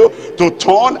persuaded you to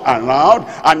turn around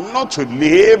and not to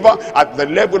live at the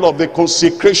level of the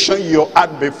consecration you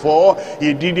had before,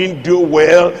 he didn't do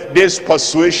well. This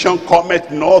persuasion cometh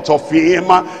not of him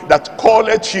that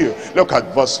calleth you. Look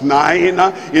at verse 9.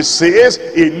 It says,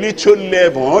 a little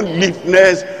leaven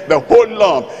leaveneth the whole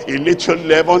lump. A little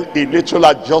leaven, a little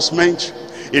adjustment,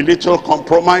 a little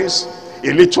compromise,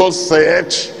 a little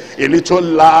theft, a little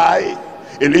lie,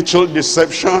 a little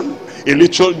deception, a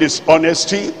little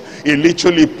dishonesty, a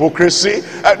little hypocrisy.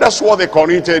 That's what the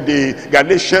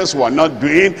Galatians were not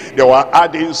doing. They were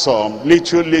adding some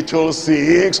little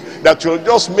things that will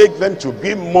just make them to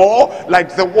be more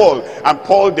like the world. And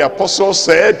Paul the apostle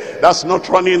said, that's not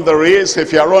running the race.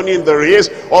 If you're running the race,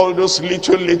 all those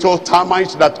little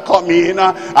termites that come in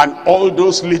and all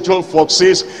those little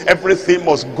foxes, everything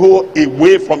must go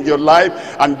away from your life,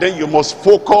 and then you must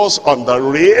focus on the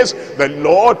race the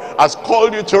Lord has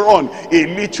called you to run.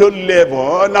 A little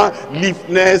leaven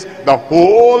leavens the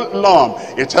whole lump.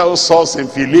 It tells us in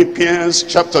Philippians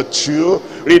chapter 2,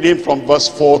 reading from verse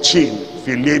 14.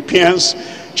 Philippians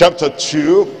chapter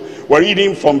 2, we're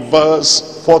reading from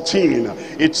verse 14.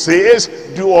 It says,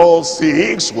 do all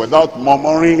things without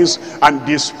murmurings and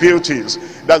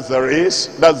disputings. That's the race.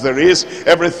 That's the race.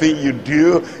 Everything you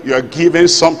do, you are giving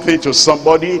something to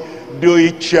somebody. Do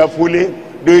it cheerfully,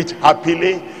 do it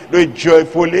happily, do it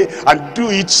joyfully, and do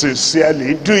it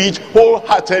sincerely, do it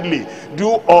wholeheartedly.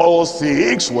 Do all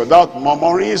things without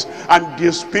murmurings and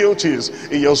disputings.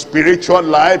 In your spiritual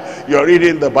life, you're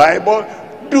reading the Bible,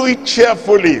 do it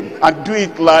cheerfully and do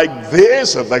it like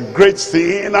this, the great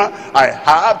thing I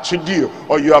have to do.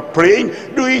 Or you are praying,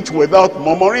 do it without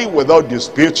murmuring, without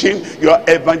disputing. You are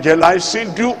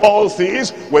evangelizing, do all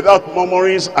things without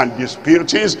murmurings and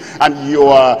disputings. And you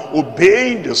are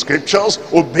obeying the scriptures,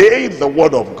 obeying the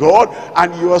word of God,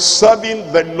 and you are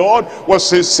serving the Lord with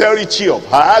sincerity of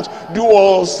heart. Do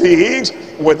all things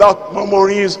without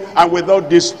murmurings and without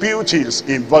disputings.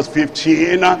 In verse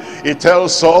 15, it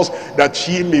tells us that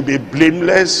he may be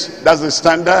blameless. That's the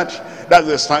standard. That's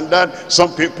the standard.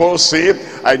 Some people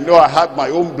say, I know I have my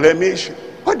own blemish.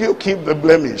 Why do you keep the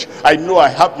blemish? I know I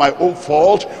have my own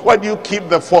fault. Why do you keep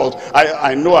the fault?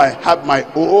 I know I have my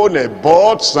own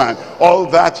aborts and all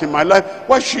that in my life.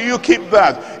 Why should you keep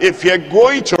that? If you're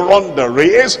going to run the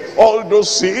race, all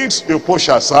those things you push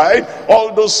aside,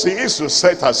 all those things you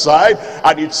set aside,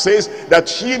 and it says that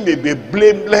he may be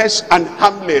blameless and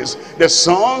harmless, the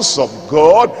sons of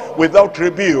God without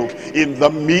rebuke, in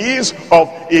the midst of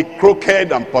a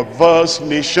crooked and perverse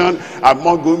nation,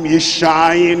 among whom ye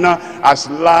shine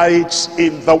as lights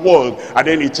in the world. And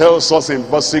then he tells us in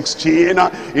verse 16,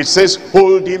 it says,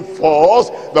 holding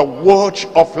forth the word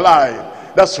of life.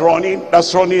 That's running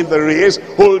the race,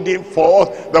 holding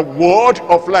forth the word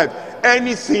of life.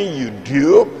 Anything you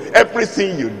do,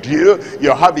 everything you do, you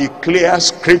have a clear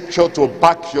scripture to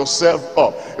back yourself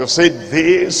up. You say,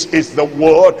 this is the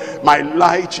word, my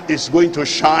light is going to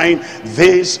shine.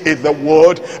 This is the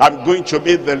word, I'm going to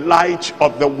be the light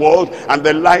of the world and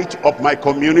the light of my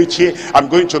community. I'm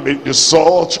going to be the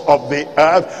salt of the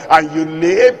earth. And you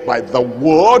live by the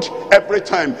word every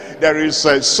time. There is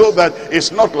so that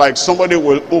it's not like somebody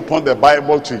will open the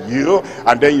Bible to you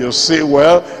and then you say,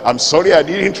 well, I'm sorry I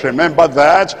didn't remember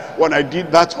that when I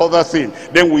did that other thing.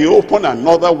 Then we open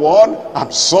another one.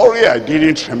 I'm sorry I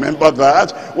didn't remember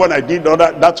that when I did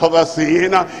that other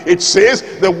thing. It says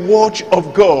the word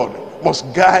of God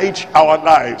must guide our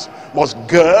lives, must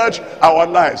gird our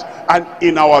lives, and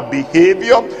in our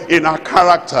behavior, in our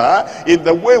character, in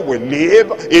the way we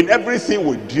live, in everything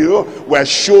we do, we're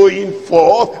showing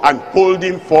forth and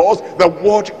holding forth the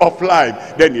word of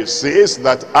life. Then it says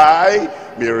that I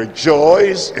may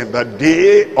rejoice in the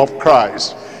day of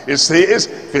Christ. It says,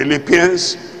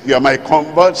 Philippians, you are my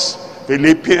converts.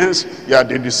 Philippians, you are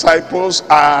the disciples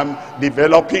I'm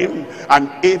developing. And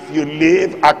if you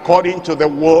live according to the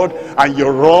word and you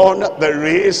run the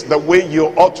race the way you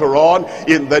ought to run,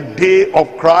 in the day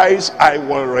of Christ I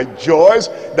will rejoice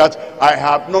that I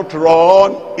have not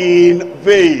run in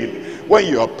vain. When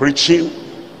you are preaching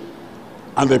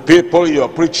and the people you are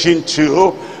preaching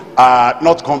to are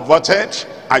not converted,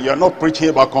 and you're not preaching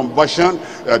about conversion,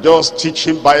 you're just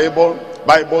teaching Bible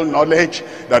knowledge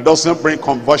that doesn't bring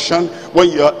conversion.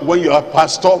 When you're a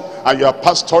pastor and you're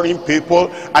pastoring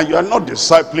people and you're not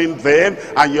discipling them,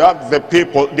 and you have the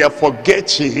people, they're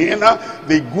forgetting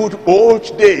the good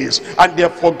old days, and they're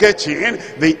forgetting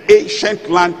the ancient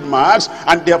landmarks,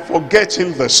 and they're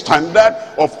forgetting the standard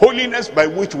of holiness by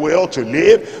which we ought to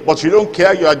live. But you don't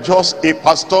care, you are just a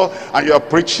pastor and you're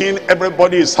preaching,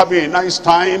 everybody is having a nice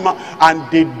time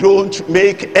and they don't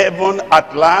make heaven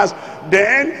at last.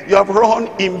 Then you have run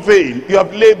in vain, you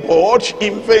have labored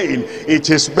in vain. It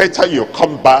is better you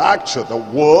come back to the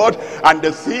word, and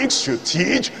the things you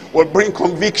teach will bring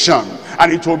conviction,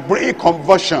 and it will bring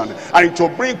conversion, and it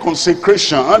will bring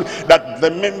consecration, that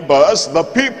the members, the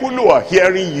people who are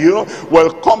hearing you,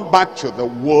 will come back to the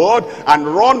word and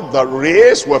run the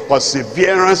race with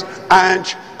perseverance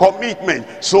and commitment.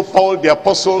 So Paul the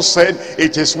apostle said,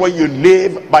 it is when you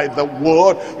live by the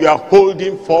word, you are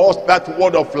holding forth that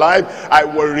word of life. I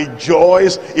will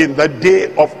rejoice in the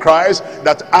day of Christ,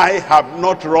 that I have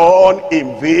not run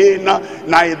in vain,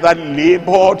 neither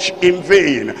labored in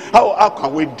vain. How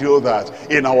can we do that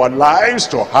in our lives,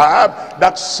 to have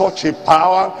that such a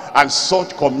power and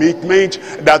such commitment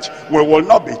that we will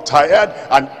not be tired,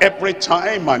 and every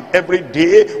time and every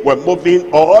day we're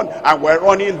moving on and we're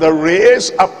running the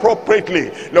race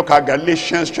appropriately? Look at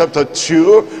Galatians chapter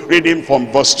 2, reading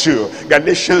from verse 2.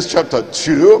 Galatians chapter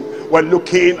 2, we're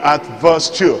looking at verse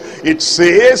 2. It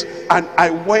says, and I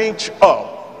went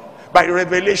up by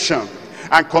revelation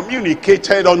and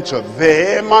communicated unto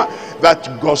them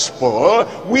that gospel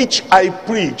which I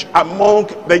preach among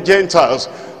the Gentiles,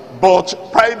 but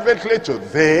privately to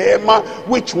them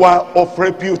which were of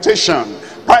reputation.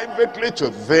 Privately to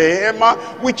them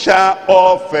which are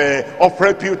of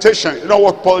reputation. You know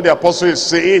what Paul the apostle is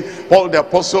saying? Paul the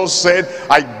apostle said,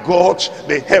 I got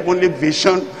the heavenly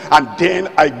vision, and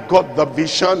then I got the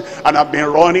vision, and I've been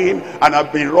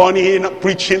running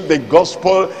preaching the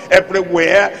gospel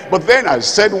everywhere. But then I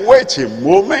said, wait a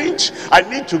moment, I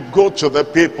need to go to the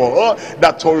people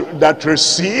that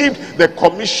received the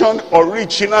commission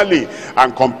originally,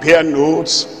 and compare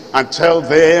notes and tell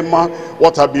them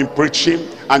what I've been preaching,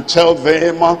 and tell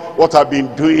them what I've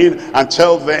been doing, and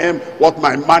tell them what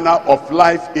my manner of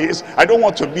life is. I don't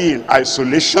want to be in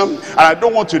isolation, and I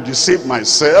don't want to deceive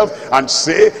myself and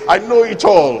say I know it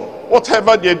all.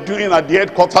 Whatever they're doing at the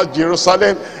headquarters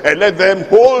Jerusalem, and let them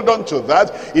hold on to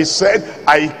that. He said,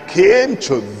 I came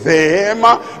to them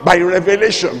by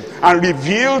revelation and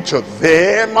revealed to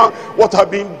them what I've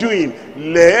been doing,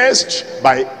 lest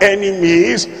by any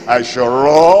means I shall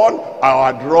run or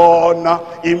had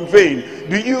run in vain.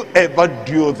 Do you ever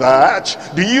do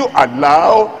that? Do you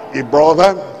allow a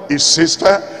brother, a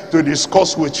sister to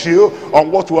discuss with you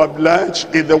on what you have learned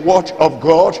in the word of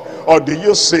God? Or do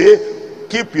you say,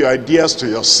 keep your ideas to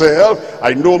yourself,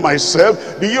 I know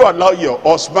myself? Do you allow your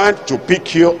husband to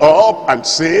pick you up and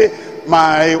say,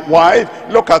 my wife,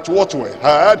 look at what we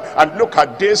heard, and look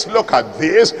at this,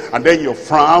 and then you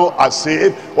frown as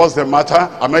if, what's the matter?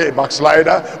 Am I a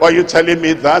backslider? Why are you telling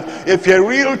me that? If you're a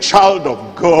real child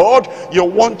of God, you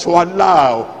want to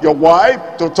allow your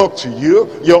wife to talk to you,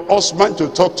 your husband to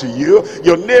talk to you,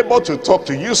 your neighbor to talk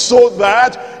to you, so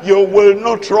that you will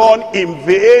not run in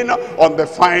vain on the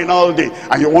final day.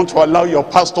 And you want to allow your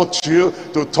pastor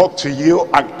to talk to you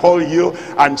and call you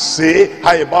and say,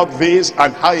 how about this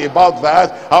and how about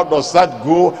that? How does that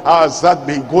go? How has that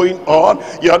been going on?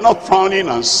 You're not frowning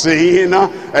and saying,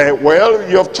 well,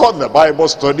 you've taught the Bible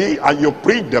study and you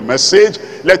preach the message,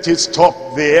 let it stop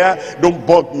there. Don't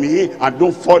bug me and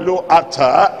don't follow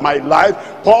after my life.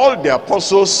 Paul the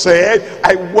apostle said,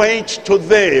 I went to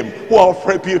them who are of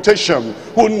reputation,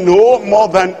 who know more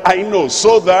than I know,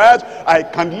 so that I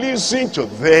can listen to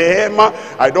them.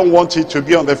 I don't want it to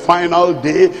be on the final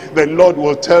day the Lord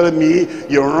will tell me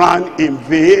you ran in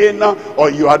vain or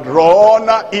you had run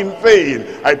in vain.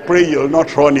 I pray you'll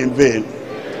not run in vain.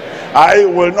 I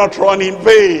will not run in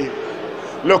vain.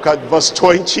 Look at verse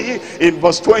 20. In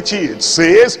verse 20 it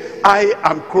says, I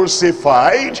am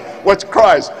crucified with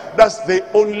Christ. That's the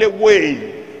only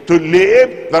way to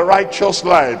live the righteous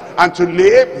life and to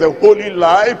live the holy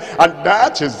life, and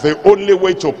that is the only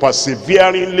way to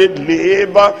perseveringly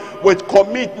live with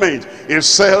commitment. If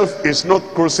self is not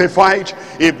crucified,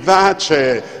 if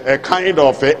that kind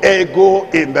of ego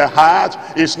in the heart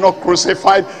is not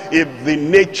crucified, if the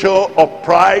nature of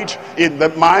pride in the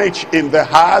mind, in the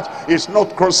heart is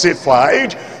not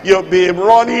crucified, you'll be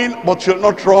running, but you'll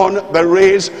not run the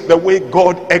race the way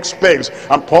God expects.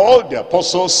 And Paul the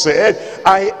apostle said,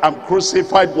 I am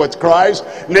crucified with Christ,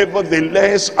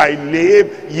 nevertheless I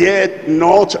live, yet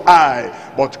not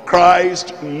I, but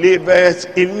Christ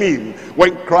liveth in me.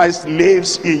 When Christ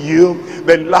lives in you,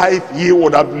 the life you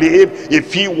would have lived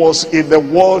if he was in the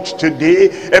world today,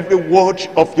 every word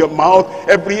of your mouth,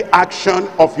 every action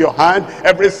of your hand,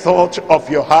 every thought of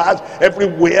your heart,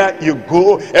 everywhere you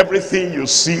go, everything you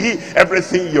see,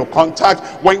 everything you contact,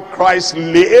 when Christ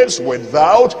lives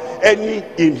without any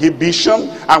inhibition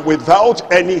and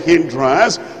without any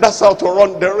hindrance, that's how to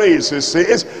run the race. It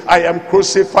says, I am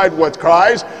crucified with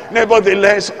Christ,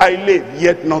 nevertheless I live,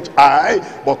 yet not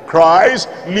I, but Christ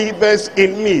liveth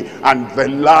in me. And the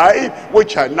life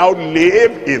which I now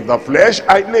live in the flesh,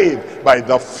 I live by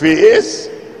the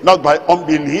faith not by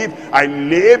unbelief. I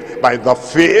live by the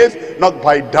faith, not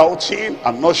by doubting.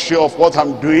 I'm not sure of what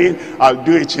I'm doing. I'll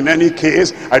do it in any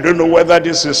case. I don't know whether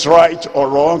this is right or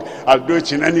wrong. I'll do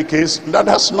it in any case.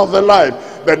 That's not the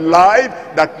life. The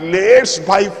life that lives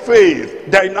by faith,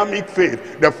 dynamic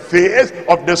faith, the faith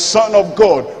of the Son of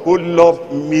God who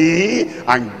loved me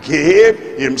and gave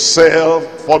himself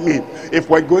for me. If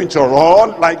we're going to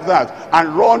run like that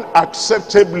and run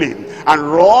acceptably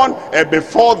and run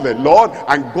before the Lord,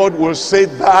 and God will say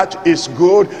that is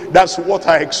good, that's what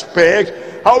I expect.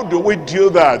 How do we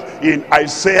do that? In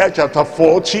Isaiah chapter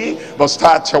 40 verse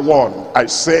 31.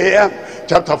 Isaiah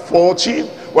chapter 40,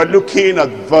 we're looking at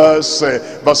verse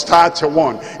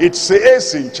 31. It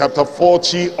says in chapter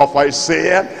 40 of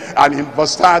Isaiah, and in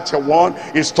verse 31,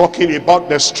 it's talking about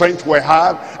the strength we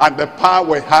have and the power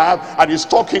we have, and it's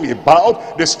talking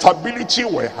about the stability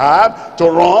we have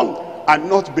to run and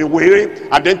not be weary,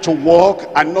 and then to walk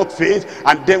and not faint,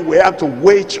 and then we have to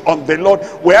wait on the Lord.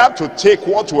 We have to take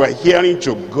what we're hearing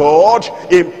to God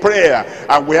in prayer,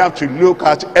 and we have to look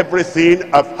at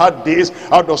everything. I've had this,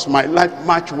 how does my life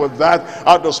match with that?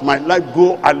 How does my life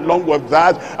go along with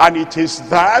that? And it is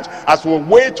that as we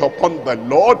wait upon the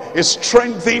Lord, it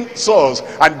strengthens us,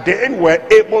 and then we're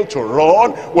able to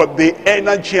run with the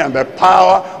energy and the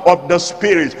power of the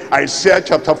Spirit. Isaiah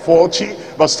chapter 40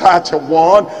 verse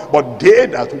 31, but they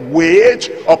that wait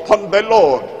upon the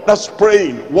Lord, that's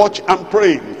praying, watch and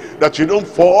pray, that you don't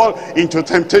fall into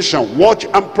temptation. Watch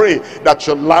and pray that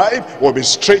your life will be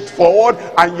straightforward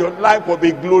and your life will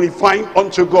be glorifying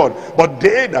unto God. But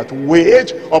they that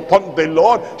wait upon the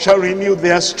Lord shall renew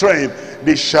their strength.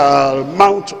 They shall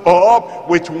mount up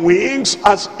with wings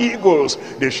as eagles.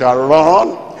 They shall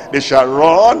run, they shall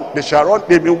run, they shall run.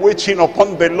 They've been waiting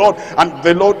upon the Lord, and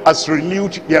the Lord has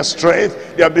renewed their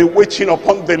strength. They have been waiting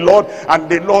upon the Lord, and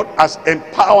the Lord has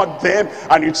empowered them.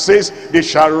 And it says, they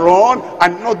shall run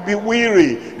and not be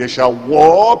weary. They shall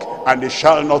walk and they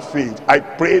shall not faint. I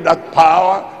pray that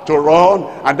power to run,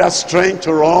 and that strength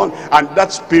to run, and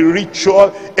that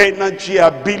spiritual energy,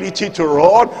 ability to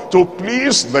run, to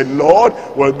please the Lord,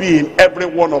 will be in every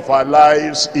one of our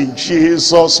lives in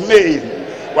Jesus' name.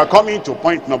 We're coming to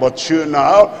point number 2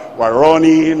 now. We're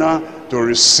running to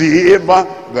receive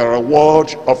the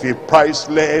reward of a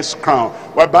priceless crown.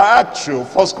 We're back to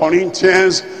 1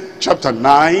 Corinthians chapter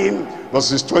 9,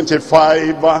 verses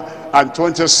 25 and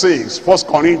 26. 1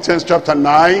 Corinthians chapter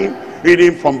 9,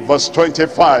 reading from verse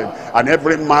 25. And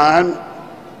every man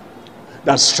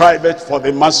that striveth for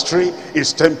the mastery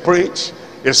is temperate,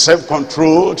 is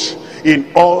self-controlled in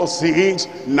all things.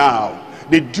 Now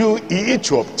they do it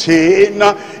to obtain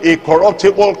a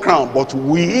corruptible crown, but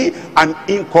we an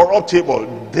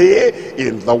incorruptible. They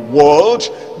in the world,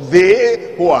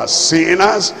 they who are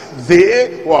sinners,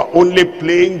 they who are only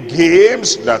playing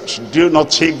games that do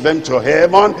not take them to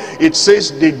heaven, it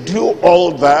says they do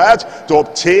all that to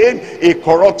obtain a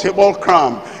corruptible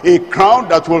crown, a crown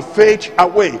that will fade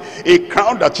away, a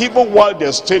crown that even while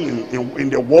they're still in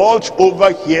the world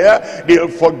over here, they'll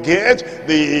forget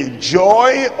the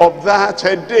joy of that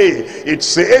day. It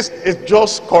says it's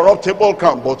just corruptible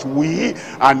crown, but we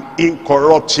an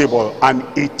incorruptible, an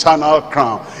eternal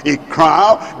crown, a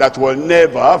crown that will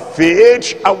never fade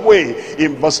away.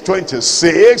 In verse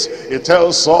 26, it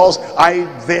tells us, I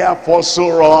therefore so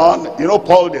run. You know,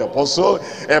 Paul the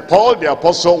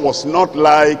apostle was not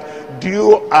like,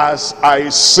 do as I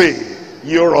say,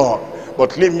 you run,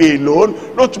 but leave me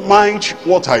alone, don't mind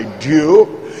what I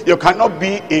do. You cannot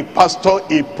be a pastor,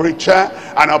 a preacher,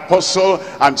 an apostle,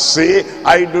 and say,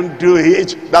 I don't do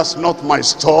it, that's not my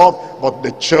stuff, but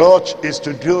the church is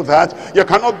to do that. You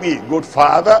cannot be a good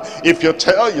father if you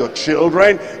tell your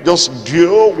children, just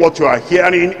do what you are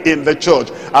hearing in the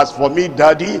church. As for me,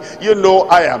 daddy, you know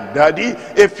I am daddy.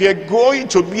 If you're going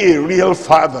to be a real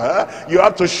father, you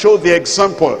have to show the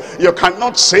example. You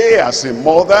cannot say as a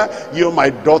mother, you my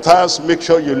daughters, make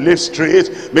sure you live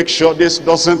straight, make sure this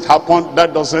doesn't happen,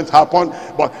 that doesn't happen,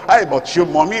 but you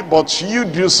mommy, but you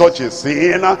do such a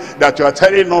thing that you are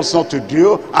telling us not to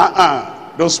do.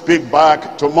 Don't speak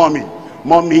back to mommy.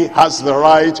 Mommy has the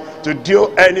right to do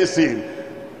anything.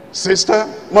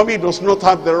 Sister, mommy does not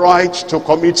have the right to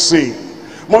commit sin.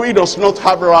 Mommy does not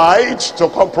have the right to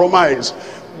compromise.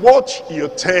 What you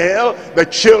tell the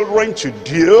children to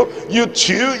do, you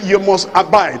too, you must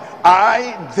abide.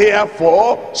 I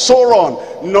therefore so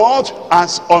run, not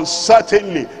as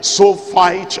uncertainly, so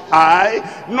fight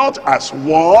I, not as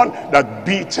one that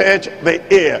beateth the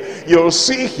air. You'll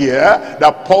see here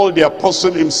that Paul the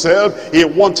apostle himself, he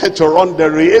wanted to run the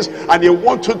race, and he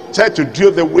wanted to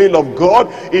do the will of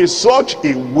God in such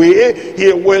a way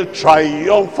he will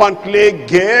triumphantly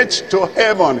get to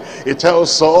heaven. It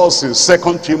tells us in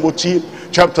 2 Timothy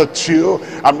chapter 2,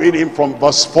 I'm reading from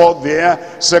verse 4 there.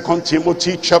 2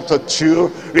 Timothy chapter 2,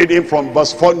 reading from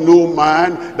verse 4. No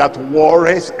man that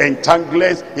warreth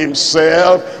entangleth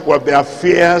himself with the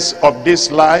affairs of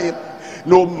this life.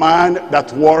 No man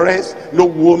that warreth, no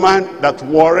woman that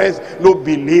warreth, no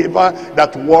believer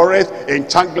that warreth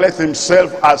entangleth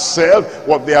himself herself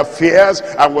with the affairs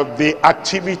and with the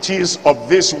activities of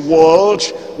this world,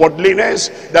 worldliness,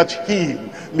 that he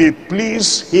may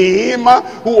please him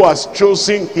who has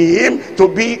chosen him to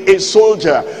be a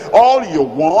soldier. All you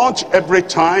want every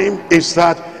time is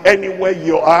that anywhere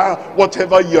you are,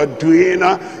 whatever you're doing,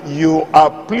 you are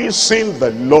pleasing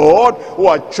the Lord who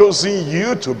has chosen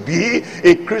you to be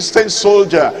a Christian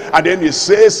soldier. And then it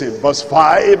says in verse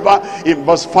 5,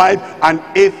 and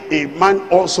if a man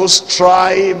also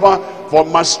strive for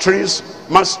masteries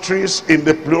in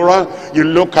the plural, you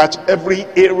look at every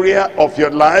area of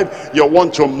your life, you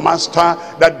want to master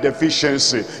that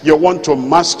deficiency, you want to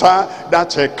master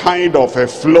that kind of a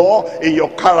flaw in your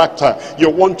character, you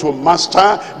want to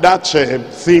master that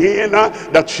thing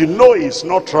that you know is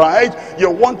not right, you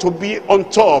want to be on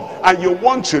top, and you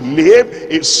want to live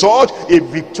in such a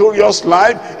victorious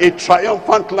life, a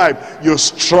triumphant life. You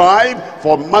strive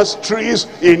for masteries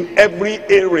in every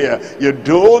area. You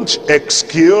don't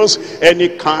excuse any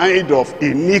kind of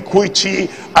iniquity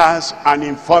as an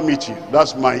infirmity.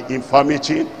 That's my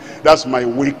infirmity, that's my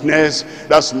weakness,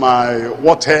 that's my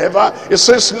whatever. It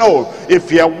says no.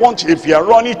 If you are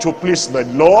running to please the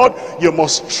Lord, you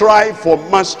must strive for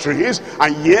masteries,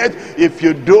 and yet if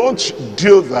you don't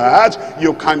do that,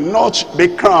 you cannot be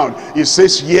crowned. It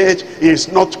says yet he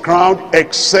is not crowned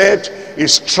except he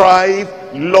strive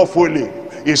lawfully.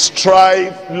 He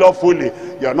strive lawfully.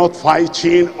 You're not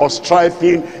fighting or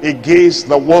striving against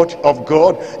the word of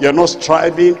God. You're not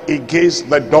striving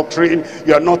against the doctrine.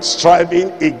 You're not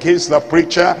striving against the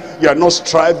preacher. You're not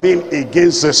striving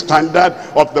against the standard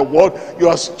of the word.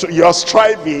 You're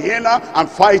striving and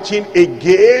fighting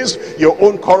against your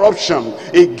own corruption,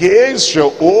 against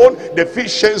your own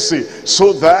deficiency,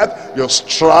 so that you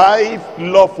strive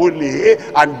lawfully,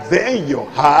 and then you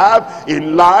have a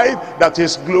life that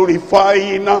is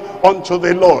glorifying unto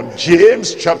the Lord.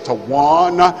 James chapter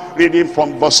 1, reading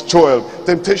from verse 12.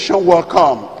 Temptation will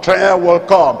come, trial will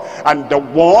come, and the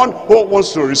one who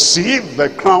wants to receive the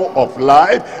crown of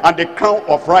life and the crown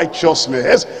of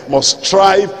righteousness must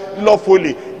strive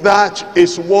lawfully. That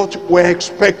is what we're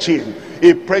expecting.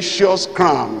 A precious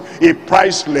crown, a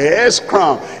priceless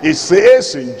crown. It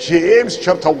says in James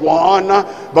chapter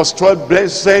 1 verse 12,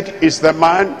 blessed is the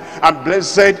man and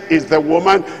blessed is the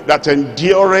woman that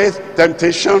endureth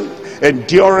temptation,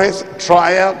 endureth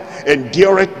trial,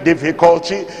 endureth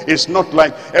difficulty. It's not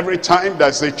like every time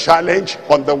there's a challenge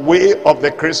on the way of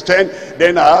the Christian,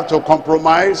 then I have to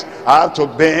compromise, I have to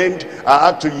bend, I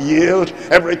have to yield.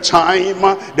 Every time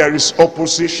there is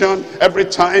opposition, every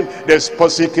time there's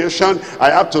persecution, I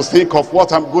have to think of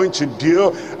what I'm going to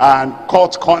do and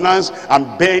cut corners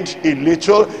and bend a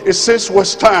little. It says we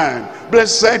stand.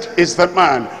 Blessed is the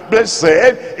man, blessed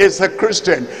is the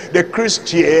Christian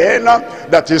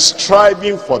that is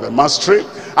striving for the mastery,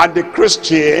 and the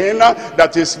Christian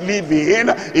that is living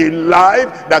a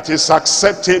life that is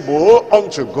acceptable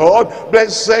unto God.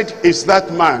 Blessed is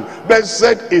that man,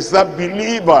 blessed is that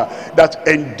believer that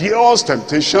endures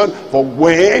temptation, for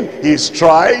when he is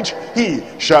tried, he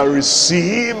shall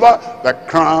receive the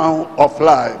crown of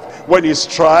life. When he's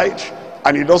tried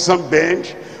and he doesn't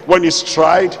bend, when he's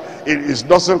tried, it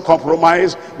doesn't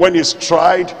compromise. When he's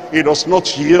tried, he does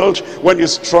not yield. When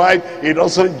he's tried, he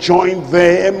doesn't join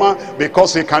them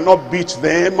because he cannot beat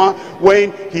them.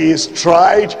 When he is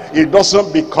tried, he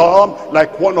doesn't become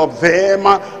like one of them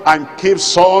and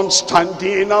keeps on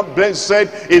standing.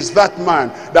 Blessed is that man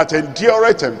that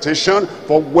endureth temptation,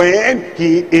 for when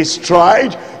he is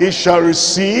tried, he shall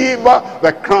receive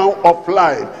the crown of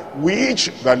life,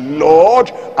 which the Lord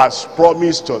has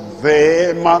promised to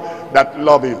them that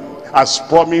love him. Has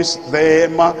promised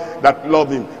them that love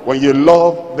him. When you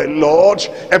love the Lord,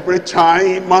 every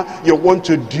time you want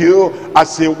to do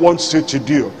as he wants you to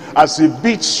do, as he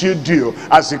bids you do,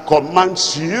 as he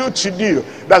commands you to do.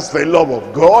 That's the love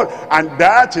of God, and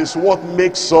that is what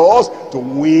makes us to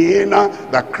win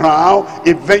the crown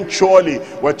eventually.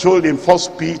 We're told in 1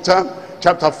 Peter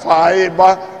chapter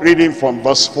 5, reading from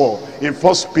verse 4. In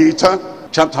 1 Peter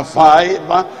chapter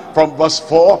 5, from verse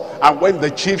 4, and when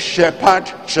the chief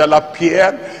shepherd shall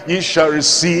appear, ye shall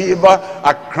receive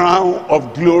a crown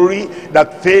of glory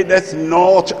that fadeth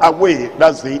not away.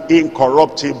 That's the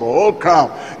incorruptible crown.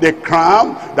 The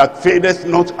crown that fadeth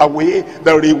not away,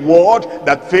 the reward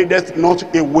that fadeth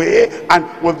not away, and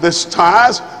with the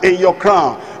stars in your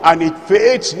crown, and it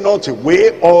fades not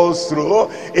away all through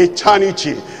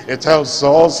eternity. It tells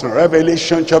us in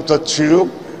Revelation chapter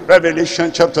 2,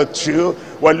 Revelation chapter 2,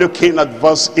 we're looking at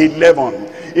verse 11.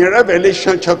 In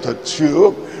Revelation chapter 2,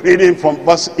 reading from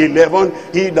verse 11,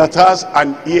 he that has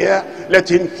an ear, let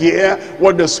him hear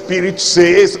what the Spirit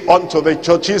says unto the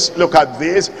churches. Look at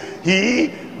this. He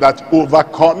that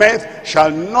overcometh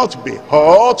shall not be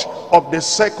hurt of the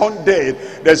second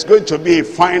death. There's going to be a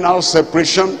final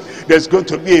separation. There's going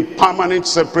to be a permanent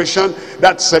separation.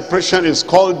 That separation is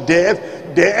called death.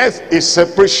 Death is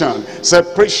separation.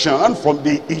 Separation from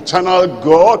the eternal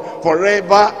God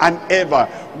forever and ever.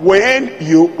 When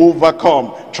you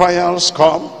overcome, trials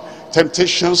come,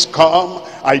 temptations come,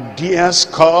 ideas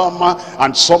come,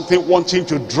 and something wanting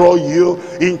to draw you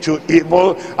into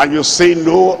evil, and you say,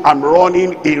 no, I'm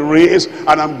running a race, and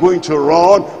I'm going to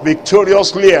run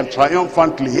victoriously and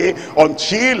triumphantly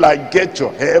until I get to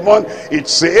heaven. It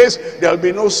says there'll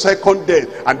be no second death.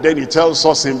 And then it tells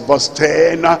us in verse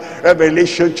 10,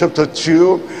 Revelation chapter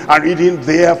 2, and reading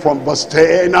there from verse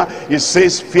 10, it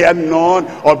says, fear none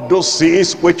of those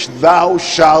things which thou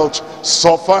shalt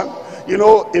suffer. You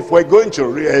know, if we're going to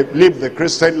live the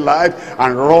Christian life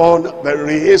and run the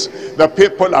race, the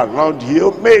people around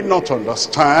you may not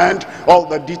understand all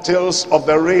the details of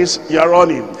the race you're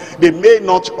running. They may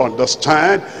not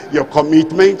understand your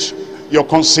commitment, your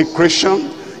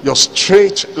consecration, your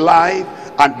straight life,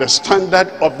 and the standard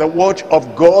of the word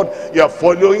of God you are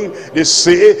following. They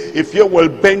say if you will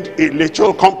bend a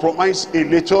little, compromise a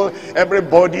little,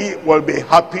 everybody will be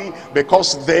happy,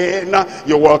 because then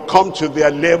you will come to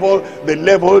their level, the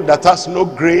level that has no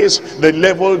grace, the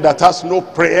level that has no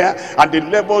prayer, and the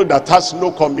level that has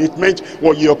no commitment.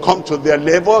 Well, you come to their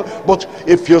level. But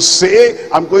if you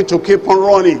say, I'm going to keep on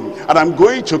running, and I'm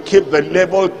going to keep the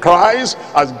level Christ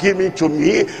has given to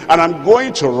me, and I'm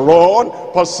going to run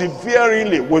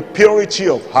perseveringly with purity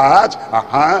of heart,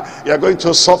 you're going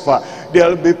to suffer.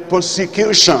 There'll be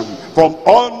persecution from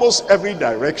almost every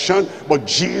direction, but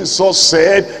Jesus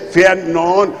said, fear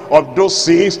none of those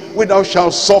things which thou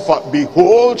shalt suffer.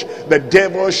 Behold, the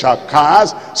devil shall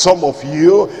cast some of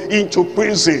you into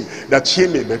prison, that ye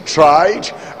may be tried,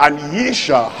 and ye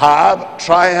shall have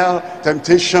trial,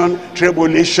 temptation,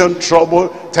 tribulation, trouble,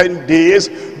 10 days.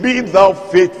 Be thou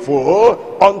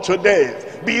faithful unto death.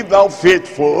 Be thou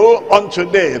faithful unto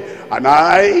death, and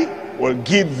I will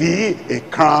give thee a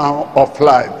crown of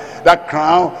life. That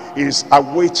crown is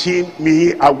awaiting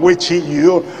me, awaiting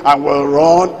you, and will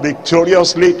run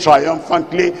victoriously,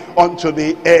 triumphantly unto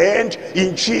the end,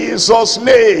 in Jesus'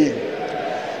 name.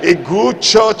 A good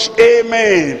church,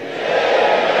 amen.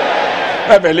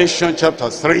 Revelation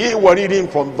chapter 3, we're reading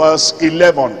from verse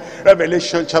 11.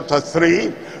 Revelation chapter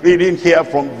 3, reading here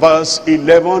from verse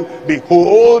 11.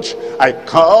 Behold, I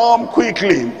come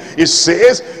quickly. It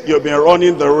says you've been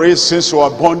running the race since you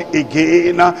were born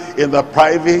again, in the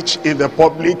private, in the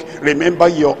public. Remember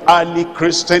your early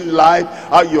Christian life,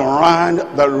 how you ran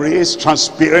the race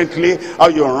transparently, how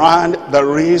you ran the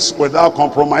race without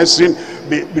compromising.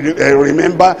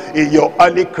 Remember in your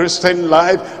early Christian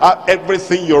life,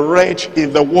 everything you read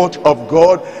in the word of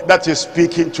God, that is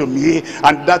speaking to me,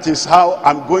 and that is how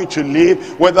I'm going to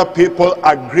live, whether people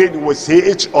agreed with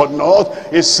it or not.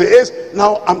 It says,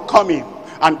 now I'm coming,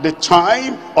 and the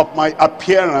time of my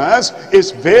appearance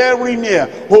is very near.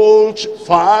 Hold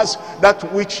fast that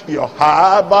which you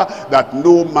have, that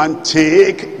no man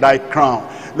take thy crown.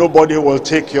 Nobody will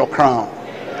take your crown.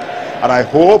 And I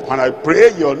hope and I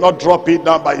pray you'll not drop it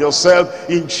down by yourself,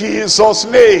 in Jesus'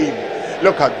 name.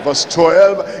 Look at verse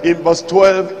 12. In verse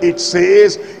 12 it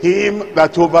says, him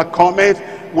that overcometh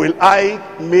will I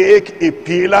make a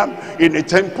pillar in the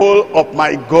temple of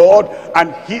my God,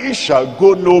 and he shall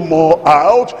go no more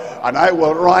out. And I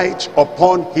will write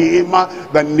upon him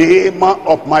the name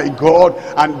of my God,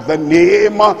 and the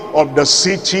name of the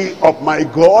city of my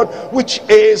God, which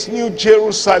is New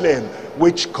Jerusalem,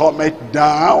 which cometh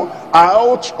down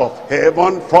out of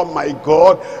heaven from my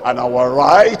God, and I will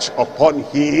write upon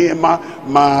him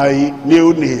my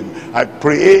new name. I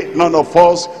pray none of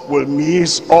us will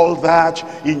miss all that,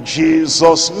 in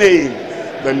Jesus' name.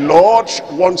 The Lord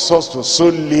wants us to so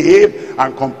live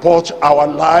and comport our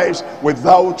lives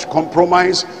without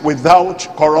compromise, without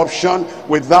corruption,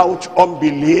 without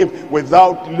unbelief,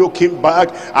 without looking back,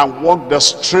 and walk the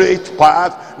straight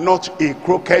path, not a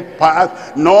crooked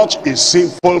path, not a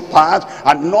sinful path,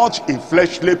 and not a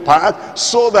fleshly path,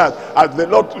 so that as the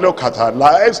Lord look at our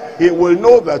lives, he will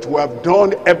know that we have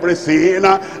done everything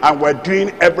and we're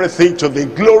doing everything to the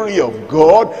glory of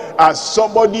God, as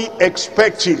somebody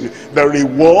expecting the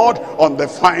reward on the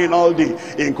final day.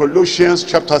 In Colossians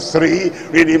chapter 3,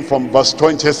 reading from verse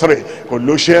 23.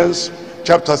 Colossians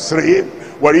chapter 3,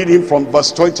 we're reading from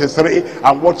verse 23.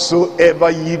 And whatsoever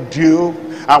ye do,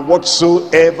 and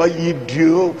whatsoever ye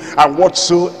do, and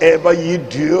whatsoever ye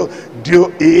do,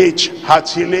 do it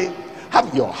heartily.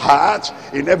 Have your heart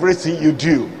in everything you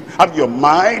do. Have your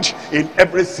mind in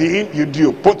everything you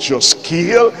do. Put your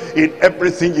skill in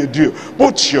everything you do.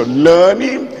 Put your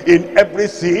learning in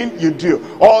everything you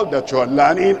do. All that you are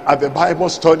learning at the Bible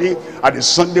study, at the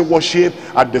Sunday worship,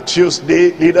 at the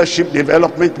Tuesday leadership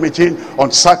development meeting,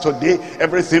 on Saturday,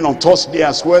 everything on Thursday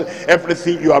as well,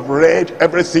 everything you have read,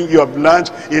 everything you have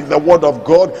learned in the Word of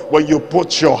God, when you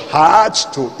put your heart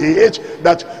to it,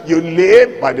 that you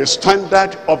live by the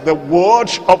standard of the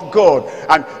Word of God,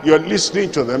 and you're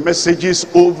listening to the messages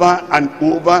over and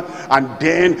over, and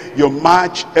then you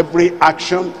match every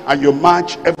action, and you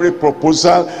match every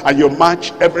proposal, and you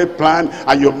match every plan,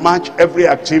 and you match every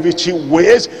activity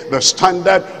with the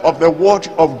standard of the Word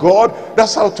of God.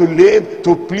 That's how to live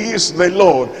to please the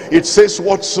Lord. It says,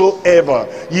 whatsoever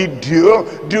ye do,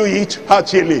 do it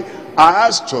heartily,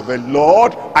 as to the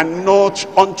Lord and not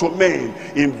unto men.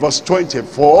 In verse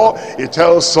 24, it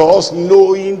tells us,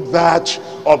 knowing that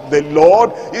of the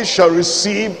Lord ye shall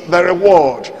receive the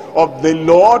reward. Of the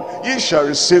Lord ye shall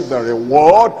receive the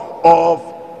reward of,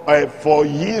 for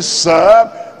ye serve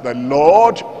the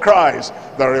Lord Christ,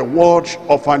 the reward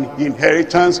of an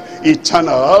inheritance,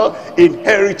 eternal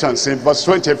inheritance. In verse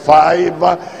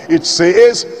 25, it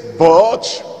says, but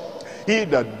he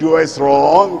that doeth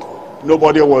wrong,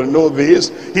 nobody will know this,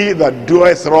 he that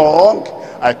doeth wrong,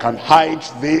 I can hide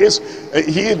this,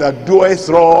 he that doeth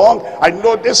wrong, I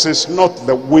know this is not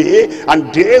the way,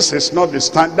 and this is not the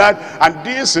standard, and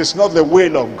this is not the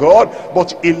will of God,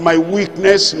 but in my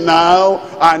weakness now,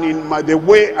 and in the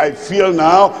way I feel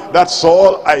now, that's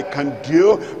all I can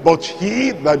do. But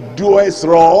he that doeth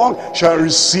wrong shall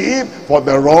receive for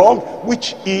the wrong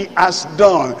which he has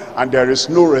done. And there is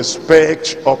no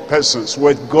respect of persons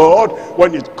with God.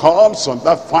 When it comes on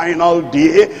that final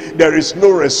day, there is no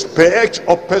respect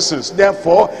of persons.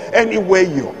 Therefore, anywhere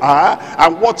you are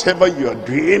and whatever you are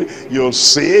doing, you'll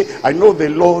say, I know the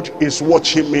Lord is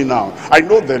watching me now. I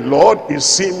know the Lord is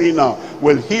seeing me now.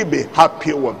 Will he be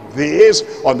happy with this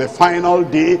on the final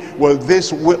day? Will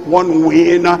this one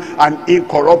win an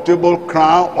incorruptible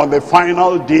crown on the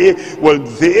final day? Will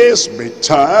this be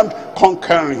termed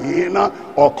conquering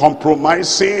or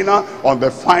compromising on the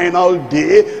final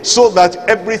day? So that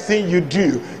everything you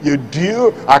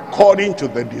do according to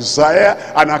the desire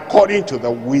and according to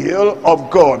the will of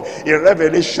God. In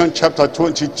Revelation chapter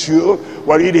 22,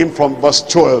 we're reading from verse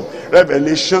 12.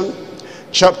 Revelation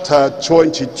chapter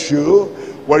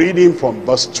 22, we're reading from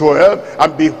verse 12.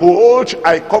 And behold,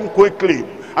 I come quickly,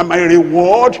 and my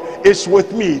reward is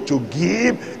with me, to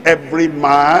give every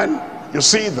man, you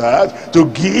see that, to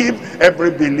give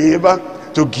every believer,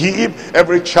 to give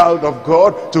every child of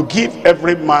God, to give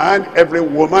every man, every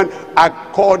woman,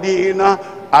 according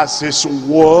as his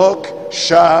work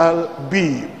shall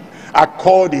be.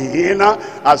 According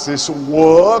as his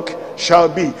work shall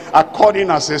be, according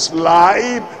as his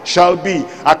life shall be,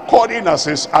 according as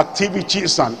his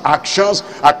activities and actions,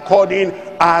 according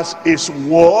as his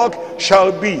work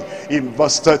shall be. In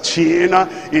verse 13,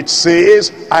 it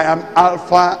says, I am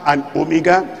Alpha and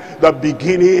Omega, the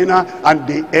beginning and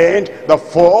the end, the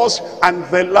first and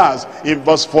the last. In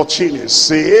verse 14, it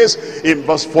says, in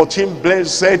verse 14,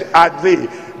 blessed are they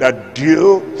that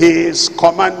do his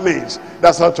commandments.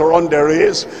 That's how to run the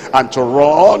race, and to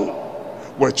run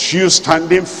with you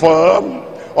standing firm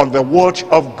on the word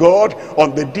of God,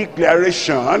 on the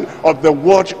declaration of the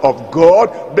word of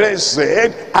God.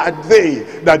 Blessed are they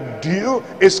that do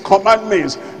his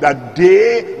commandments, that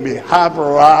they may have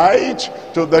right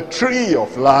to the tree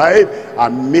of life,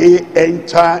 and may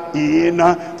enter in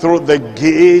through the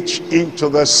gate into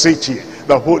the city,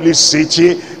 the holy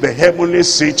city, the heavenly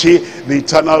city, the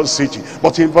eternal city.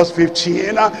 But in verse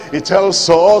 15, it tells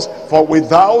us, for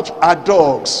without are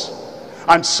dogs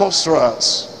and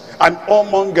sorcerers and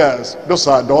whoremongers, those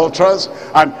are adulterers,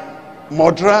 and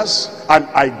murderers and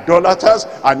idolaters,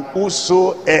 and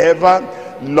whosoever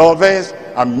loveth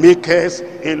and maketh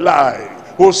a lie.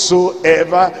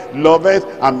 whosoever loveth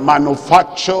and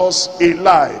manufactures a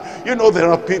lie. You know, there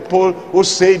are people who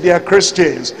say they are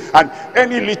Christians, and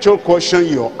any little question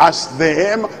you ask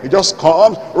them, it just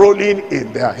comes rolling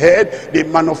in their head. They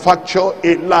manufacture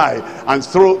a lie and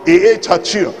throw it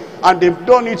at you. And they've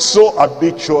done it so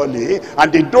habitually,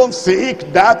 and they don't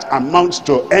think that amounts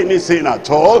to anything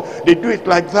at all. They do it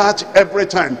like that every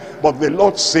time. But the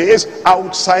Lord says,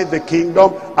 outside the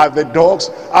kingdom are the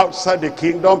dogs, outside the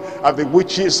kingdom are the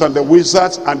witches and the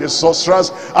wizards and the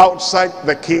sorcerers, outside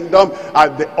the kingdom are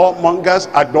the whoremongers,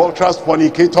 adulterers,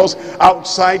 fornicators,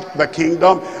 outside the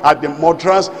kingdom are the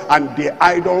murderers and the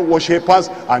idol worshippers,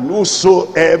 and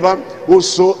whosoever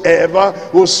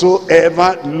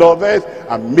loveth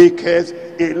and maketh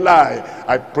a lie.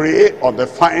 I pray on the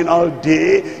final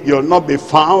day you'll not be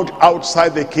found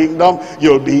outside the kingdom,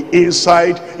 you'll be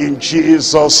inside in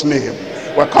Jesus' name.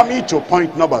 We're coming to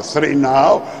point number 3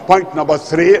 now. Point number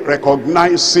 3,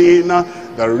 recognizing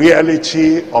the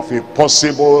reality of a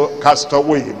possible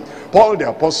castaway. Paul the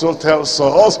apostle tells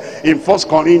us in 1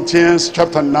 Corinthians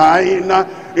chapter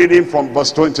 9, reading from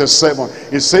verse 27,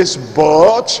 it says,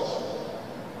 but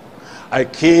I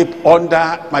keep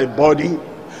under my body.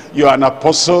 You're an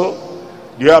apostle,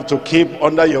 you have to keep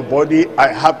under your body. I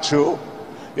have to.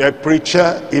 You're a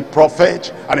preacher, a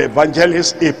prophet, an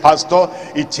evangelist, a pastor,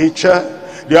 a teacher.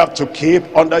 You have to keep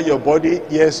under your body.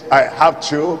 Yes, I have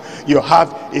to. You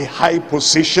have a high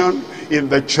position in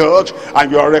the church,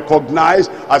 and you are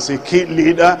recognized as a key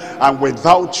leader, and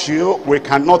without you we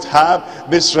cannot have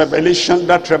this revelation,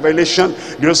 that revelation.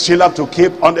 You still have to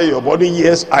keep under your body.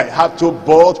 Yes, I have to,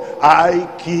 but I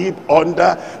keep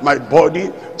under my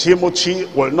body. Timothy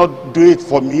will not do it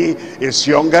for me, he's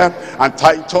younger, and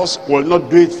Titus will not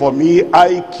do it for me.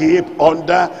 I keep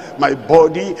under my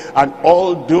body. And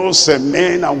all those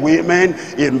men and women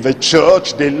in the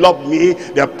church, they love me,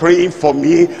 they're praying for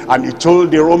me. And he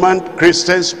told the Roman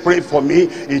Christians, pray for me.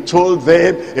 He told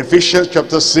them, Ephesians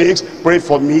chapter 6, pray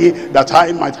for me that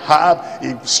I might have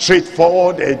a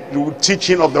straightforward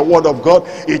teaching of the word of God.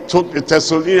 He told the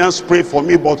Thessalonians, pray for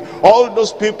me. But all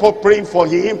those people praying for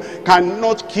him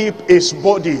cannot keep his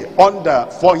body under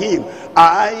for him.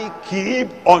 I keep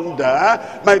under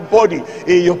my body.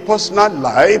 In your personal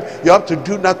life, you have to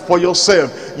do that for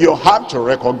yourself. You have to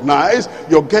recognize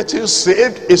you're getting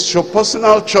saved is your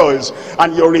personal choice,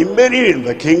 and you're remaining in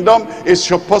the kingdom is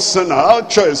your personal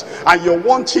choice, and you're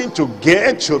wanting to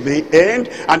get to the end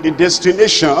and the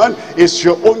destination is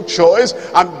your own choice.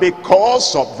 And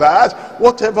because of that,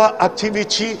 whatever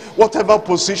activity, whatever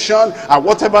position, and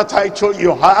whatever title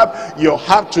you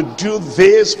have to do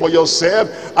this for yourself.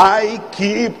 I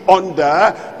keep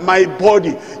under my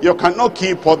body. You cannot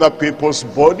keep other people's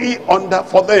body under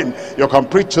for them. You can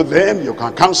preach to them, you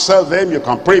can counsel them, you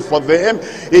can pray for them.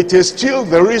 It is still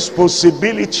the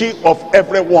responsibility of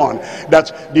everyone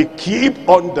that they keep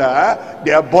under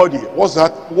their body.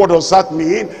 What does that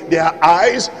mean? Their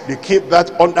eyes, they keep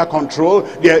that under control.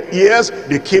 Their ears,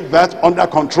 they keep that under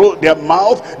control. Their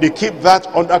mouth, they keep that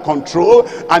under control.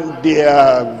 And their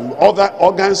other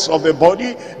organs of the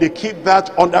body, they keep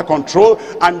that under control.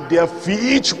 And their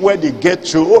feet, where they get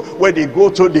to, where they go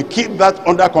to, they keep that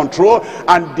under control.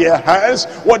 And their hands,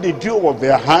 what they do with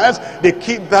their hands, they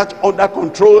keep that under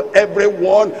control.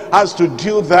 Everyone has to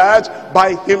do that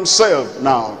by himself.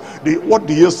 Now, what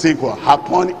do you think will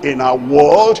happen in our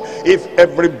world if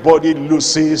everybody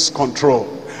loses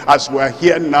control? As we're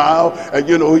here now,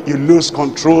 you lose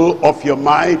control of your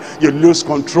mind, you lose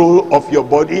control of your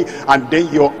body, and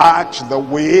then you act the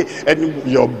way and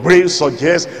your brain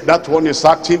suggests that one is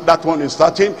acting, that one is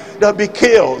acting. There'll be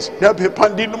chaos, there'll be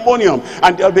pandemonium,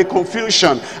 and there'll be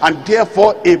confusion. And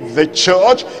therefore, if the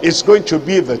church is going to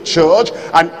be the church,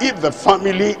 and if the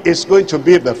family is going to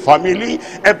be the family,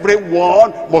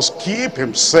 everyone must keep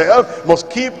himself, must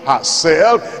keep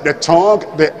herself, the tongue,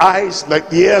 the eyes, the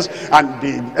ears,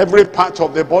 and every part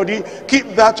of the body, keep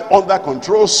that under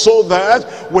control, so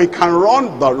that we can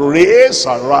run the race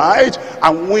aright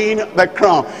and win the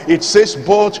crown. It says,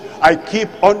 but I keep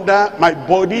under my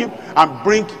body and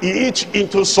bring it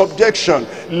into subjection,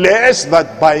 lest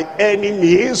that by any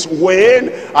means, when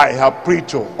I have preached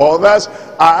to others,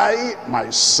 I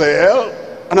myself,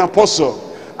 an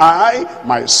apostle, I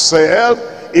myself,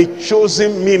 a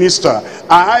chosen minister,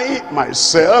 I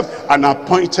myself, an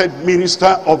appointed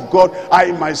minister of God,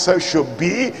 I myself should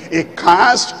be a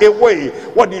cast away.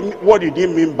 What did he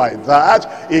mean by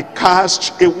that? A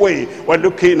cast away. We're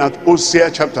looking at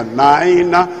Hosea chapter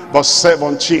 9 verse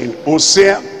 17.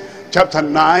 Hosea chapter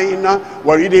 9,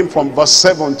 we're reading from verse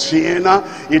 17.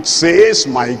 It says,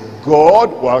 my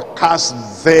God will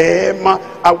cast them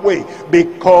away,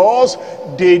 because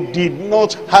they did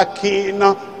not hearken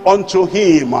unto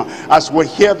him. As we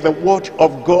hear the word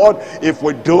of God, if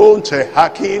we don't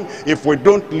hearken, if we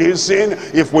don't listen,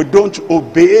 if we don't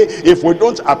obey, if we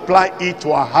don't apply it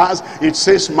to our hearts, it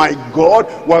says, my God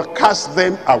will cast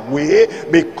them away,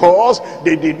 because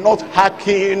they did not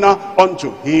hearken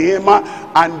unto him,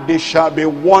 and they shall be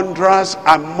wanderers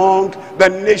among the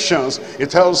nations.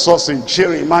 It tells us in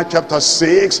Jeremiah chapter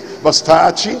 6 verse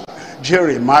 30.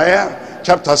 Jeremiah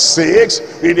chapter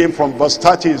 6, reading from verse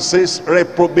 30, it says,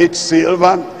 reprobate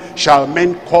silver shall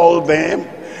men call them,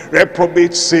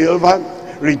 reprobate silver,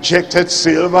 rejected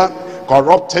silver,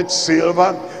 corrupted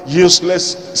silver,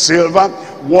 useless silver,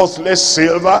 worthless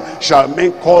silver shall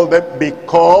men call them,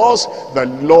 because the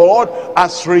Lord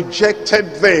has rejected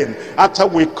them. After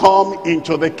we come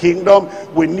into the kingdom,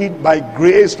 we need by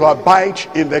grace to abide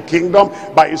in the kingdom,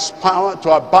 by his power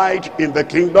to abide in the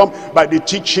kingdom, by the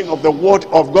teaching of the word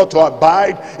of God to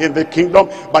abide in the kingdom,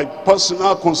 by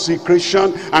personal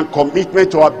consecration and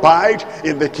commitment to abide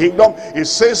in the kingdom. It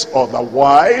says,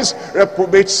 otherwise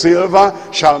reprobate silver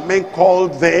shall men call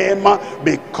them,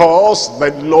 because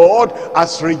the Lord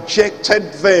has rejected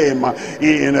them.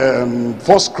 In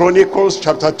 1 Chronicles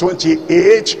chapter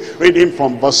 28, reading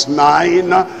from verse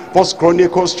 9. 1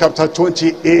 Chronicles chapter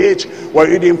 28, we're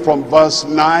reading from verse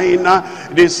 9.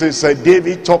 This is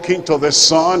David talking to the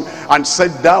son, and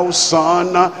said, thou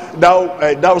son,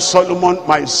 thou Solomon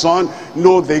my son,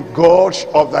 know the God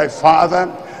of thy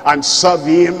father, and serve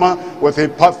him with a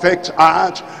perfect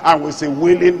heart and with a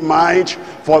willing mind.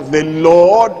 For the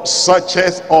Lord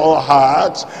searcheth all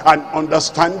hearts, and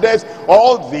understandeth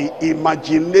all the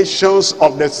imaginations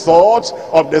of the thoughts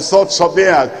of the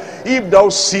earth. If thou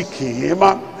seek him,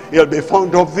 he'll be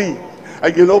found of thee.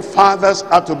 And you know, fathers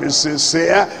have to be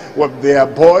sincere with their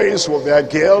boys, with their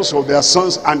girls, with their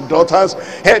sons and daughters.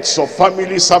 Heads of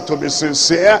families have to be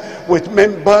sincere with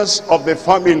members of the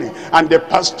family. And the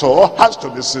pastor has to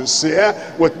be sincere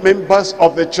with members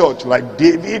of the church. Like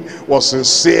David was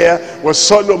sincere with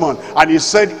Solomon. And he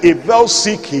said, if thou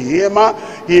seek him,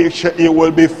 he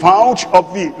will be found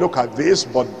of thee. Look at this.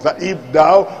 But if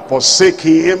thou forsake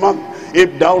him,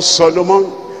 if thou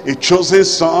Solomon, a chosen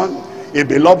son, a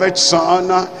beloved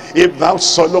son, if thou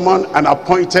Solomon, an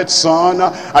appointed son,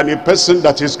 and a person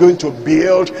that is going to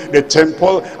build the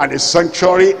temple and the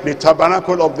sanctuary, the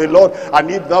tabernacle of the Lord, and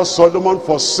if thou Solomon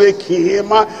forsake him,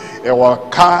 he will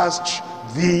cast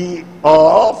thee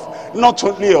off, not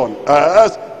only on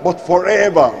earth, but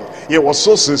forever. He was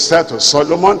so sincere to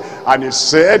Solomon, and he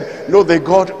said, know the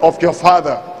God of your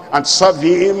father, and serve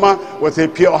him with a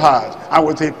pure heart and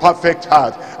with a perfect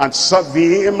heart, and serve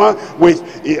him with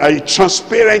a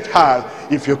transparent heart.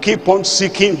 If you keep on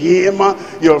seeking him,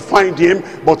 you'll find him.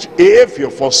 But if you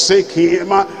forsake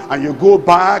him and you go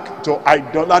back to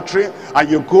idolatry, and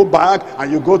you go back and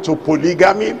you go to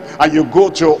polygamy, and you go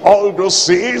to all those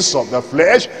sins of the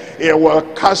flesh, it will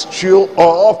cast you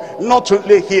off, not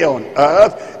only here on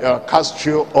earth, it will cast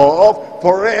you off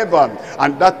forever.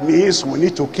 And that means we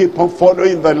need to keep on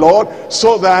following the Lord,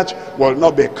 so that we'll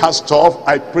not be cast off.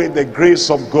 I pray the grace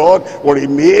of God will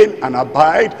remain and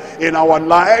abide in our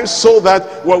lives, so that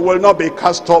we will not be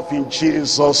cast off in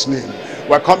Jesus' name.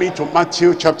 We're coming to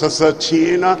Matthew chapter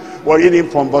 13. We're reading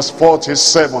from verse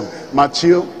 47.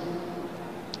 Matthew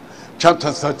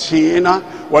chapter 13,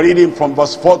 we're reading from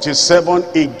verse 47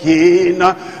 again.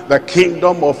 The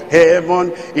kingdom of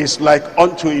heaven is like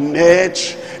unto a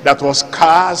net that was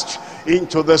cast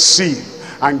into the sea,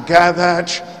 and gathered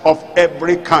of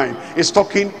every kind. It's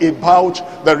talking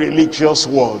about the religious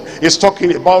world. It's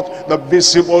talking about the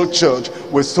visible church.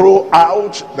 We throw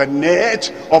out the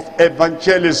net of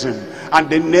evangelism and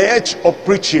the net of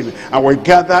preaching, and we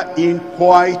gather in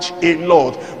quite a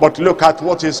lot. But look at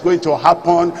what is going to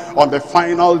happen on the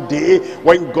final day,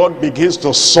 when God begins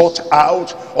to sort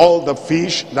out all the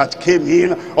fish that came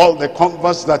in, all the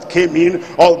converts that came in,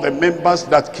 all the members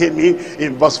that came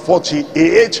in verse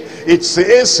 48, it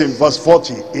says in verse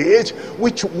 48,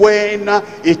 which when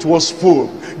it was full,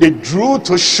 they drew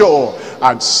to shore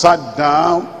and sat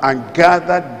down and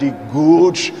gathered the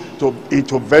goods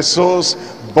into vessels,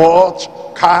 but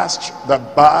cast the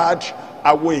bad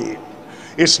away.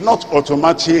 It's not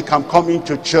automatic. I'm coming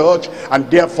to church and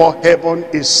therefore heaven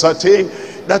is certain.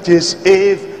 That is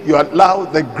if you allow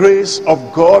the grace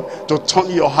of God to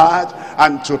turn your heart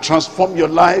and to transform your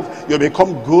life. You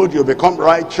become good, you become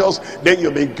righteous, then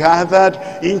you'll be gathered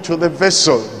into the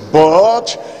vessel.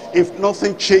 But if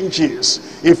nothing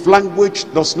changes, if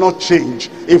language does not change,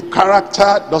 if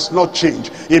character does not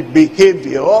change, if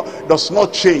behavior does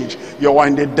not change, you were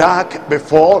in the dark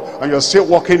before and you're still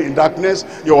walking in darkness,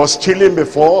 you were stealing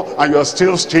before and you're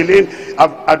still stealing,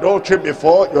 adultery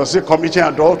before, you're still committing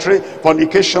adultery,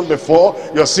 fornication before,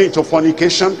 you're still into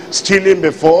fornication, stealing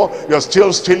before, you're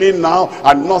still stealing now,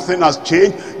 and nothing has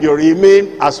changed, you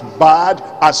remain as bad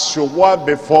as you were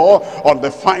before. On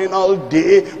the final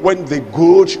day, when the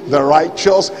good, the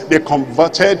righteous, the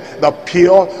converted, the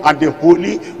pure and the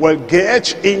holy will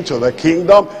get into the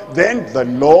kingdom, then the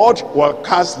Lord will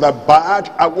cast the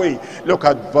bad away. Look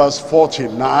at verse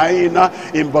 49.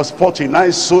 In verse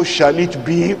 49, so shall it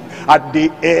be at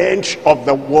the end of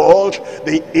the world,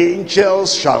 the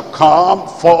angels shall come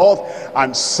forth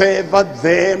and sever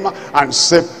them and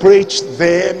separate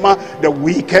them, the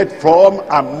wicked from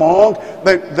among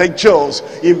the just.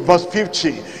 In verse 50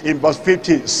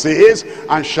 it says,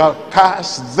 and shall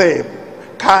cast them,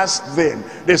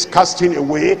 this casting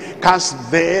away,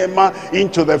 cast them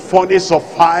into the furnace of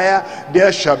fire.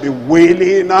 There shall be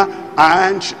wailing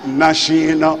and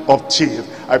gnashing of teeth.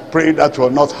 I pray that will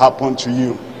not happen to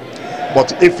you.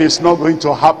 But if it's not going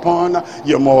to happen,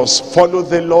 you must follow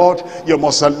the Lord. You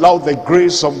must allow the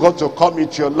grace of God to come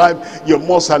into your life. You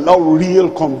must allow real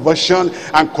conversion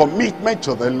and commitment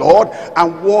to the Lord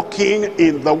and walking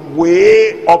in the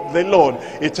way of the Lord.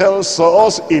 It tells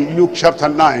us in Luke chapter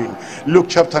 9. Luke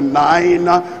chapter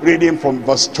 9, reading from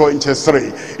verse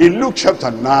 23. In Luke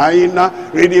chapter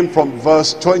 9, reading from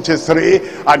verse 23,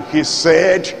 and he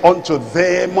said unto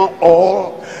them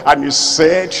all, and he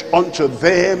said unto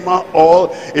them all,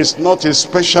 it's not a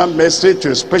special message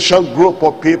to a special group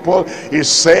of people. He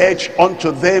said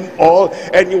unto them all,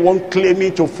 anyone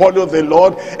claiming to follow the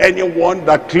Lord, anyone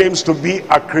that claims to be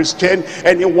a Christian,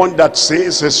 anyone that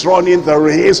says he's running the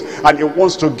race and he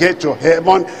wants to get to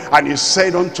heaven, and he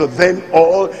said unto them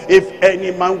all, if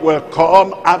any man will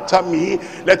come after me,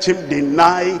 let him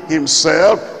deny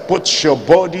himself. Put your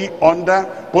body under,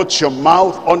 put your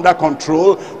mouth under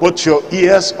control, put your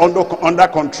ears under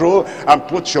control, and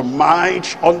put your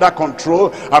mind under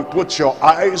control, and put your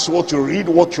eyes, what you read,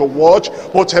 what you watch,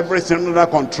 put everything under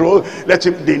control. Let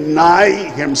him deny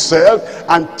himself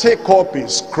and take up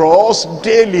his cross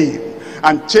daily.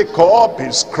 And take up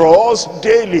his cross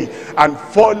daily and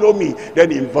follow me.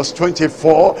 Then in verse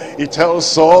 24 it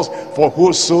tells us, for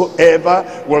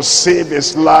whosoever will save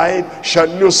his life shall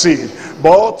lose it,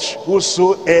 but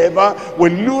whosoever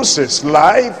will lose his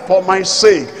life for my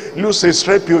sake, lose his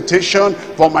reputation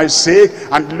for my sake,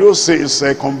 and lose his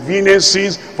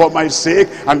conveniences for my sake,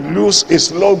 and lose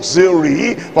his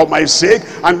luxury for my sake,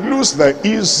 and lose the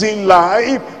easy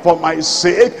life for my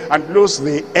sake, and lose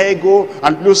the ego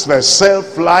and lose the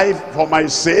self-life for my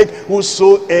sake,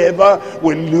 whosoever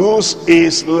will lose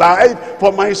his life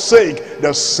for my sake,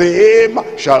 the same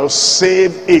shall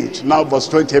save it. Now verse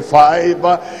 25,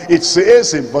 it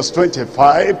says in verse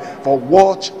 25, for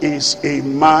what is a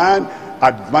man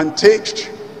advantaged?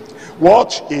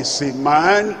 What is a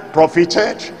man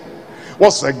profited?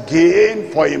 What's the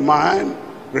gain for a man,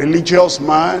 religious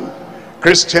man,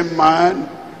 Christian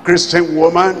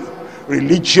woman,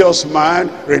 religious man,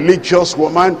 religious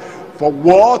woman? For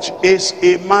what is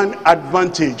a man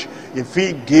advantage if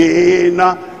he gain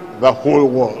the whole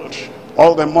world,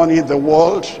 all the money in the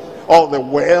world, all the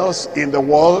wealth in the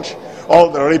world,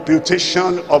 all the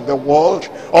reputation of the world,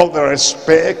 all the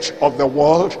respect of the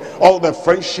world, all the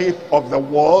friendship of the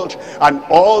world, and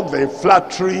all the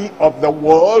flattery of the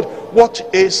world? What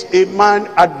is a man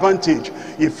advantage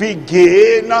if he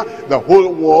gain the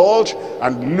whole world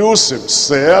and lose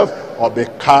himself, or be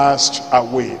cast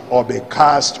away, or be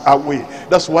cast away?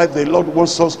 That's why the Lord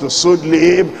wants us to so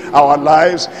live our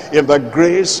lives in the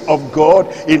grace of God,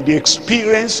 in the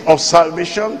experience of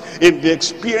salvation, in the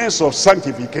experience of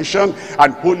sanctification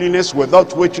and holiness,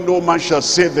 without which no man shall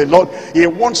save the Lord. He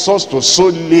wants us to so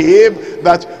live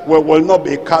that we will not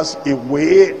be cast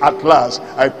away at last.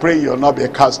 I pray you'll not be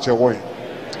cast away,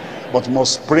 but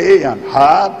must pray and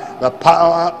have the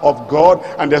power of God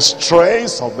and the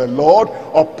strength of the Lord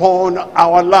upon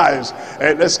our lives.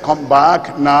 Let's come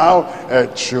back now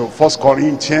to 1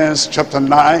 Corinthians chapter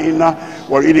 9.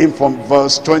 We're reading from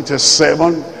verse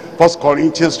 27. 1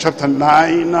 Corinthians chapter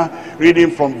 9, reading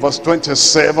from verse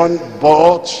 27.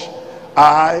 But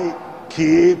I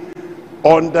keep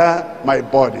under my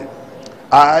body.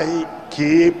 I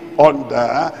keep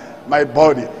under my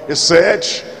body. He said,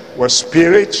 we're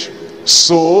spirit,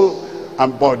 soul,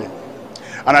 and body.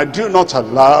 And I do not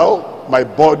allow my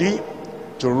body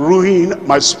to ruin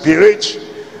my spirit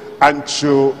and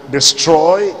to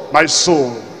destroy my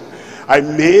soul. I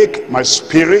make my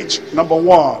spirit number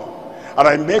one. And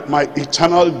I make my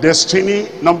eternal destiny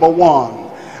number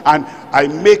one. And I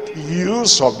make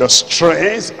use of the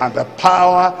strength and the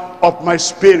power of my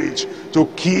spirit to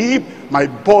keep my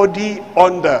body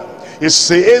under. It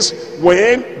says,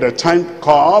 when the time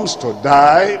comes to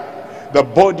die, the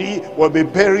body will be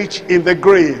buried in the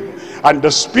grave, and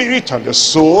the spirit and the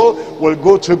soul will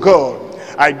go to God.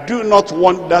 I do not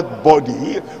want that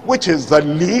body, which is the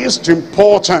least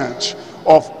important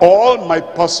of all my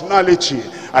personality.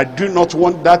 I do not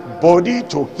want that body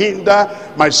to hinder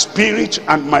my spirit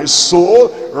and my soul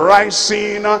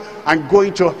rising and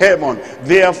going to heaven.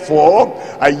 Therefore,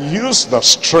 I use the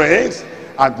strength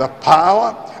and the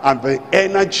power and the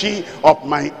energy of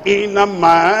my inner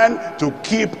man to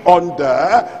keep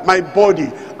under my body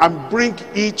and bring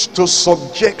it to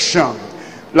subjection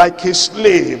like a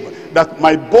slave, that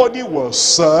my body will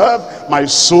serve my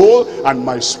soul and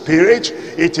my spirit.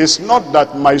 It is not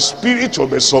that my spirit will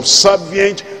be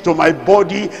subservient to my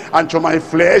body and to my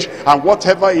flesh, and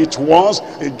whatever it wants,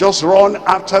 it just run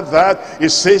after that. It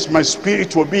says my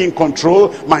spirit will be in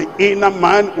control, my inner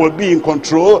man will be in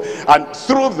control, and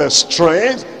through the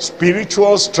strength,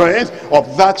 spiritual strength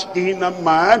of that inner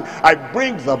man, I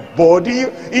bring the body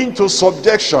into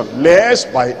subjection,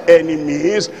 lest by any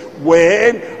means,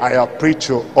 when I have preached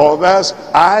to others,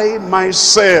 I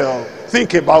myself,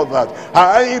 think about that,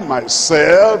 I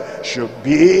myself should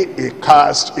be a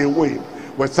castaway.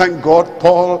 Well, thank God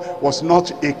Paul was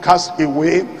not a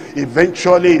castaway.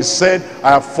 Eventually he said,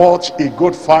 I have fought a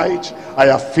good fight, I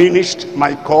have finished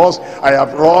my course, I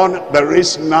have run the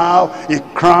race. Now a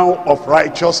crown of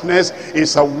righteousness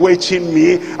is awaiting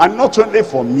me, and not only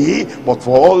for me, but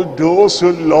for all those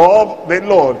who love the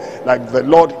Lord, like the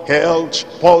Lord held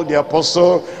Paul the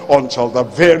apostle until the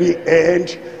very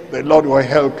end. The Lord will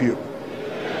help you.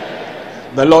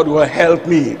 The Lord will help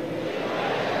me.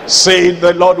 Say,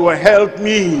 the Lord will help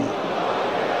me.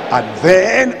 And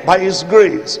then by his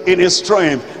grace, in his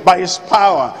strength, by his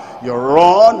power, you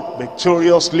run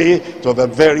victoriously to the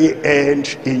very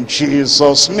end in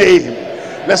Jesus' name.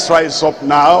 Let's rise up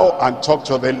now and talk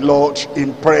to the Lord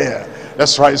in prayer.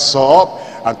 Let's rise up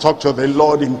and talk to the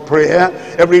Lord in prayer.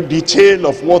 Every detail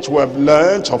of what we have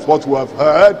learned, of what we have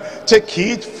heard, take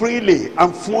it freely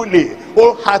and fully,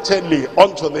 wholeheartedly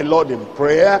unto the Lord in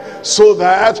prayer, so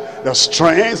that the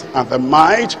strength and the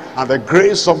might and the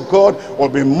grace of God will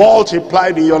be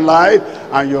multiplied in your life,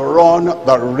 and you run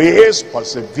the race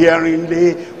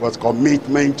perseveringly with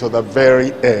commitment to the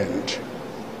very end.